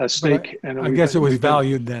 a stake. And I guess it was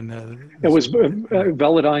valued then. It was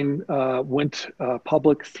Velodyne went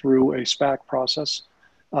public through a SPAC process.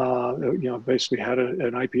 Basically had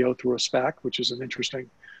an IPO through a SPAC, which is an interesting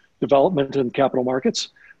development in capital markets.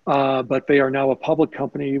 But they are now a public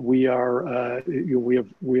company. We have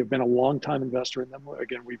been a long-time investor in them.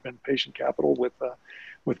 Again, we've been patient capital with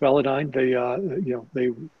Velodyne.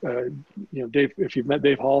 Dave, if you've met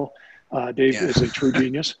Dave Hall, Dave is a true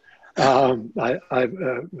genius. He's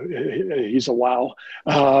a wow.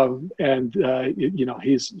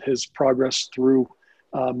 His progress through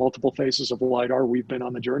multiple phases of LiDAR. We've been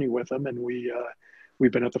on the journey with him, and we've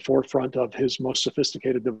been at the forefront of his most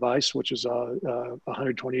sophisticated device, which is a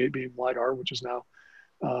 128 beam LiDAR, which is now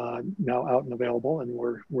out and available, and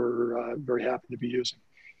we're very happy to be using.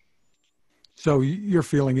 So your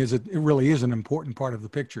feeling is it really is an important part of the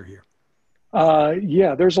picture here?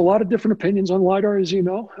 Yeah, there's a lot of different opinions on LiDAR, as you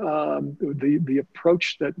know. The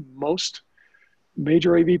approach that most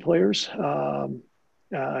major AV players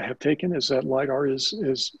have taken is that LiDAR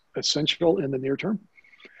is essential in the near term.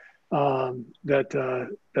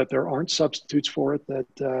 That there aren't substitutes for it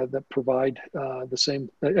that provide the same,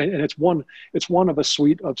 and it's one of a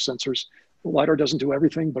suite of sensors. LiDAR doesn't do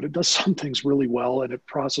everything, but it does some things really well, and it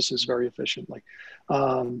processes very efficiently.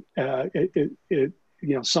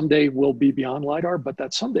 Someday we'll be beyond LiDAR, but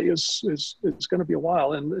that someday is going to be a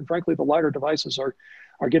while. And frankly, the LiDAR devices are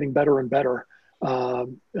getting better and better,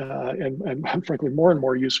 and frankly more and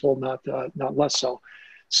more useful, not less so.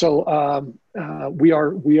 So our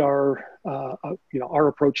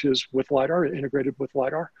approach is with LiDAR, integrated with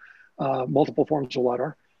LiDAR, multiple forms of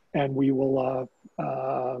LiDAR, and we will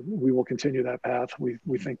continue that path.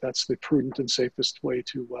 We think that's the prudent and safest way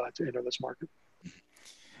to enter this market.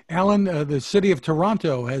 Alan, the city of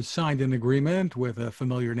Toronto has signed an agreement with a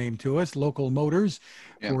familiar name to us, Local Motors,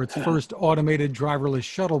 for its first automated driverless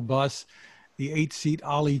shuttle bus, the 8-seat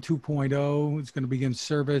Olli 2.0. It's going to begin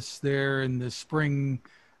service there in the spring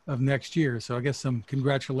of next year. So I guess some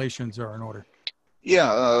congratulations are in order.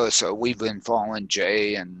 Yeah, so we've been following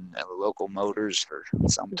Jay and Local Motors for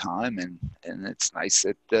some time, and it's nice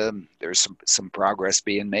that there's some progress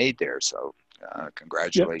being made there. So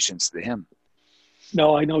congratulations to him.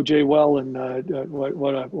 No, I know Jay well, and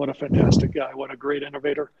what a fantastic guy. What a great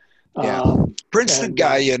innovator. Yeah. Um, Princeton and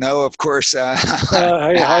guy, you know, of course. hey,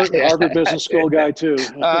 Harvard Business School guy too.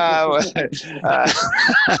 uh,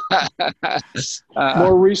 uh,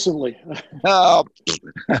 More recently. oh,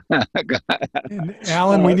 And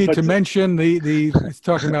Alan, we need But to mention it's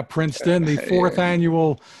talking about Princeton, the fourth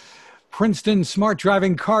annual Princeton Smart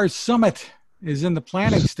Driving Cars Summit is in the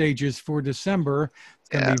planning stages for December. It's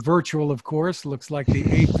going to yeah. be virtual, of course. Looks like the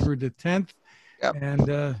 8th through the 10th. Yep.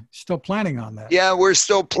 And still planning on that. Yeah, we're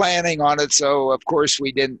still planning on it. So of course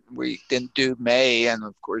we didn't do May, and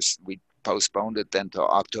of course we postponed it then to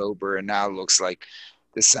October, and now it looks like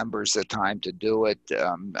December's the time to do it,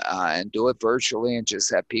 and do it virtually, and just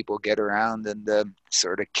have people get around and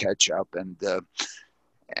sort of catch up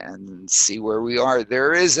and see where we are.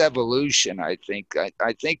 There is evolution, I think.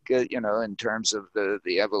 I think you know, in terms of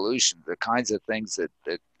the evolution, the kinds of things that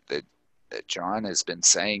John has been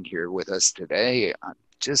saying here with us today,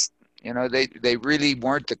 just, you know, they really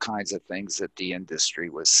weren't the kinds of things that the industry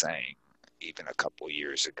was saying even a couple of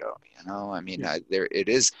years ago. You know, I mean, there it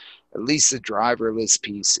is. At least the driverless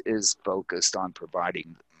piece is focused on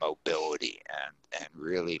providing mobility and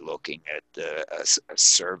really looking at a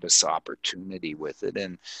service opportunity with it,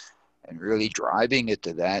 and really driving it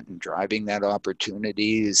to that, and driving that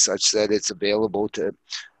opportunity such that it's available to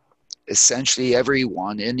essentially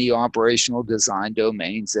everyone in the operational design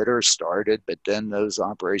domains that are started. But then those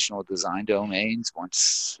operational design domains,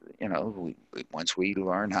 once, you know, once we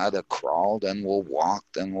learn how to crawl, then we'll walk,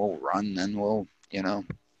 then we'll run, then we'll, you know,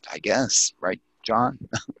 I guess, right, John?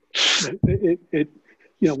 You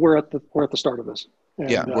know, we're at the start of this. And,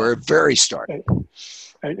 yeah, we're at very start.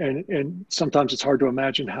 And sometimes it's hard to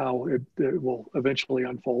imagine how it will eventually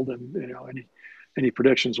unfold, and, you know, any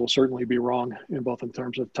predictions will certainly be wrong in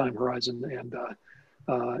terms of time horizon and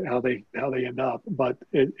how they end up. But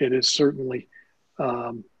it is certainly,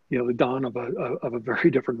 you know, the dawn of a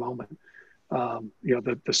very different moment. You know,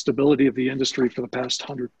 the stability of the industry for the past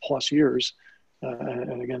 100+ years,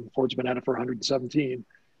 and again, Ford's been at it for 117,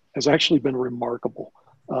 has actually been remarkable.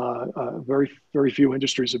 Very few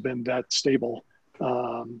industries have been that stable,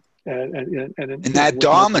 and that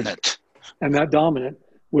dominant. And that dominant,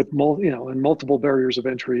 with multiple barriers of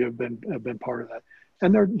entry have been part of that,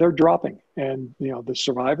 and they're dropping. And, you know, the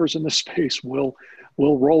survivors in this space will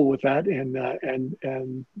roll with that and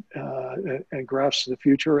grasp the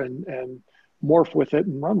future and morph with it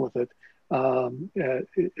and run with it.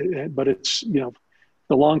 But it's, you know,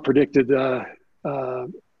 the long predicted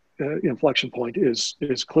inflection point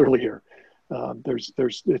is clearly here.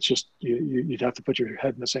 It's just you'd have to put your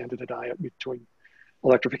head in the sand to deny it between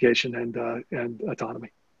electrification and autonomy.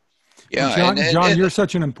 Yeah, John, you're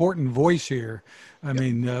such an important voice here. I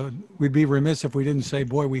mean, we'd be remiss if we didn't say,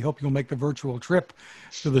 boy, we hope you'll make the virtual trip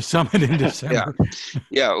to the summit in December.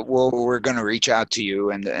 Yeah. Well, we're going to reach out to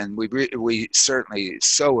you, and we certainly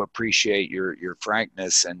so appreciate your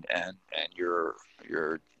frankness and your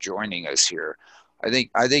joining us here. I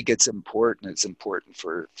think it's important. It's important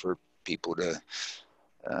for people to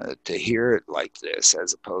hear it like this,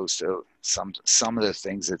 as opposed to some of the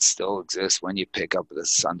things that still exist when you pick up the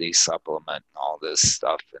Sunday supplement and all this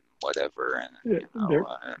stuff and whatever. And, you know,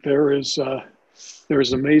 there is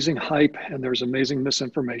amazing hype, and there's amazing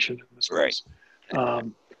misinformation in this space.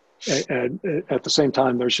 Right. And at the same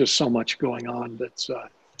time, there's just so much going on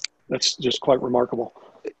that's just quite remarkable.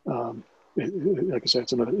 Like I said,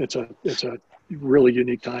 it's a really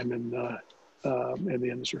unique time in the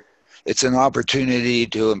industry. It's an opportunity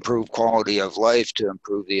to improve quality of life, to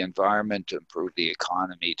improve the environment, to improve the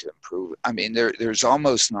economy, to improve. I mean, there's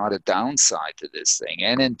almost not a downside to this thing.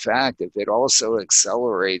 And in fact, if it also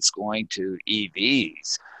accelerates going to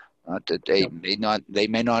EVs, that they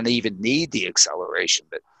may not even need the acceleration,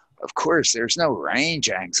 but of course, there's no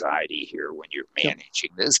range anxiety here when you're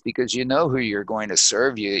managing this, because you know who you're going to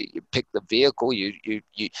serve. You pick the vehicle, you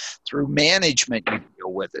through management, you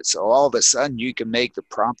deal with it. So all of a sudden you can make the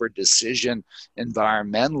proper decision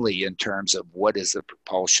environmentally in terms of what is the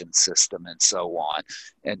propulsion system and so on,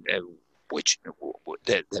 and which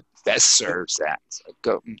that best serves that.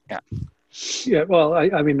 So Yeah, well,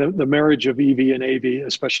 I mean, the marriage of EV and AV,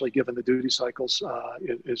 especially given the duty cycles,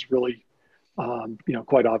 is really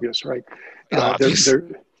quite obvious, right?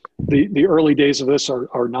 The early days of this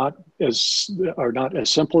are not as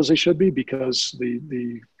simple as they should be, because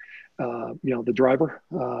the driver,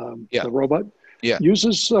 the robot,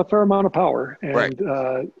 uses a fair amount of power, and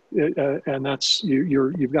and that's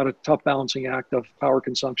you've got a tough balancing act of power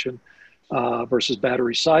consumption versus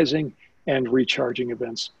battery sizing and recharging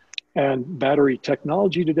events. And battery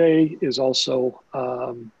technology today is also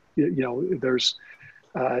there's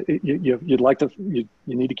you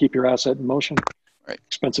need to keep your asset in motion.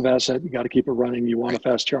 Expensive asset. You got to keep it running. You want to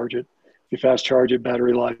fast charge it. If you fast charge it,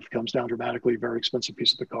 battery life comes down dramatically. Very expensive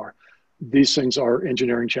piece of the car. These things are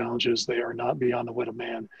engineering challenges. They are not beyond the wit of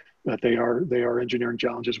man, but they are engineering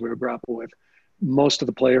challenges we grapple with. Most of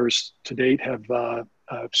the players to date have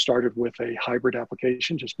started with a hybrid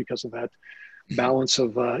application just because of that balance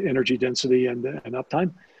of energy density and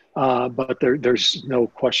uptime. But there's no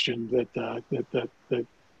question that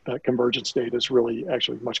convergence state is really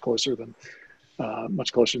actually much closer than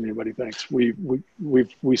anybody thinks. We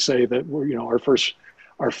say that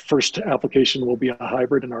our first application will be a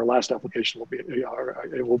hybrid, and our last application will be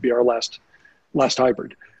our last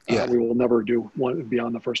hybrid. Yeah. We will never do one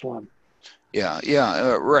beyond the first one.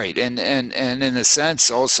 Right. And in a sense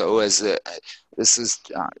also, as this is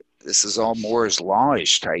all Moore's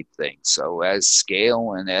law-ish type thing. So as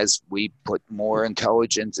scale and as we put more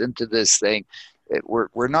intelligence into this thing,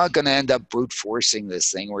 we're not going to end up brute forcing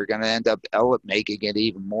this thing. We're going to end up making it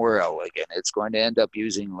even more elegant. It's going to end up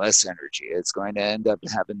using less energy. It's going to end up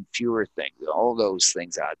having fewer things, all those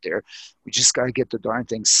things out there. We just got to get the darn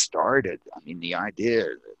thing started. I mean, the idea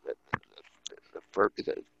that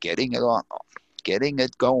getting it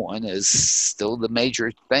going is still the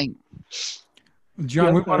major thing.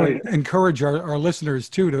 John, we want to encourage our listeners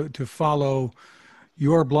too to follow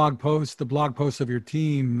your blog posts, the blog posts of your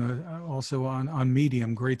team, also on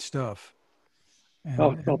Medium. Great stuff.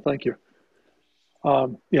 Thank you.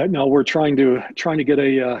 We're trying to get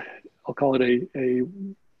I'll call it a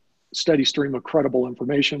steady stream of credible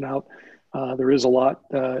information out. There is a lot,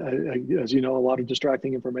 as you know, a lot of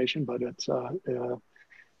distracting information, but it's Dan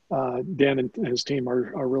and his team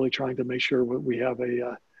are really trying to make sure we have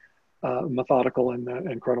a methodical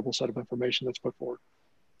and credible set of information that's put forward.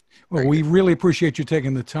 Well, we really appreciate you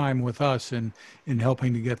taking the time with us and in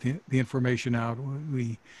helping to get the information out.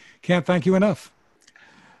 We can't thank you enough.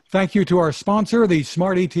 Thank you to our sponsor, the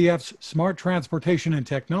Smart ETF's Smart Transportation and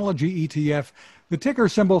Technology ETF. The ticker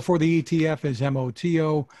symbol for the ETF is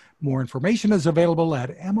MOTO. More information is available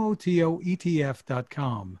at motoetf.com.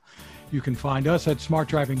 You can find us at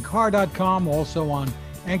smartdrivingcar.com, also on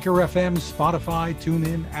Anchor FM, Spotify,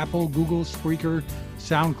 TuneIn, Apple, Google, Spreaker,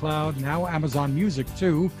 SoundCloud, now Amazon Music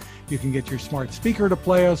too. You can get your smart speaker to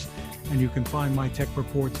play us, and you can find my tech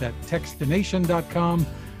reports at techstination.com.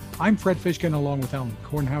 I'm Fred Fishkin along with Alan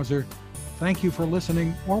Kornhauser. Thank you for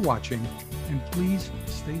listening or watching, and please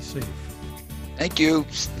stay safe. Thank you.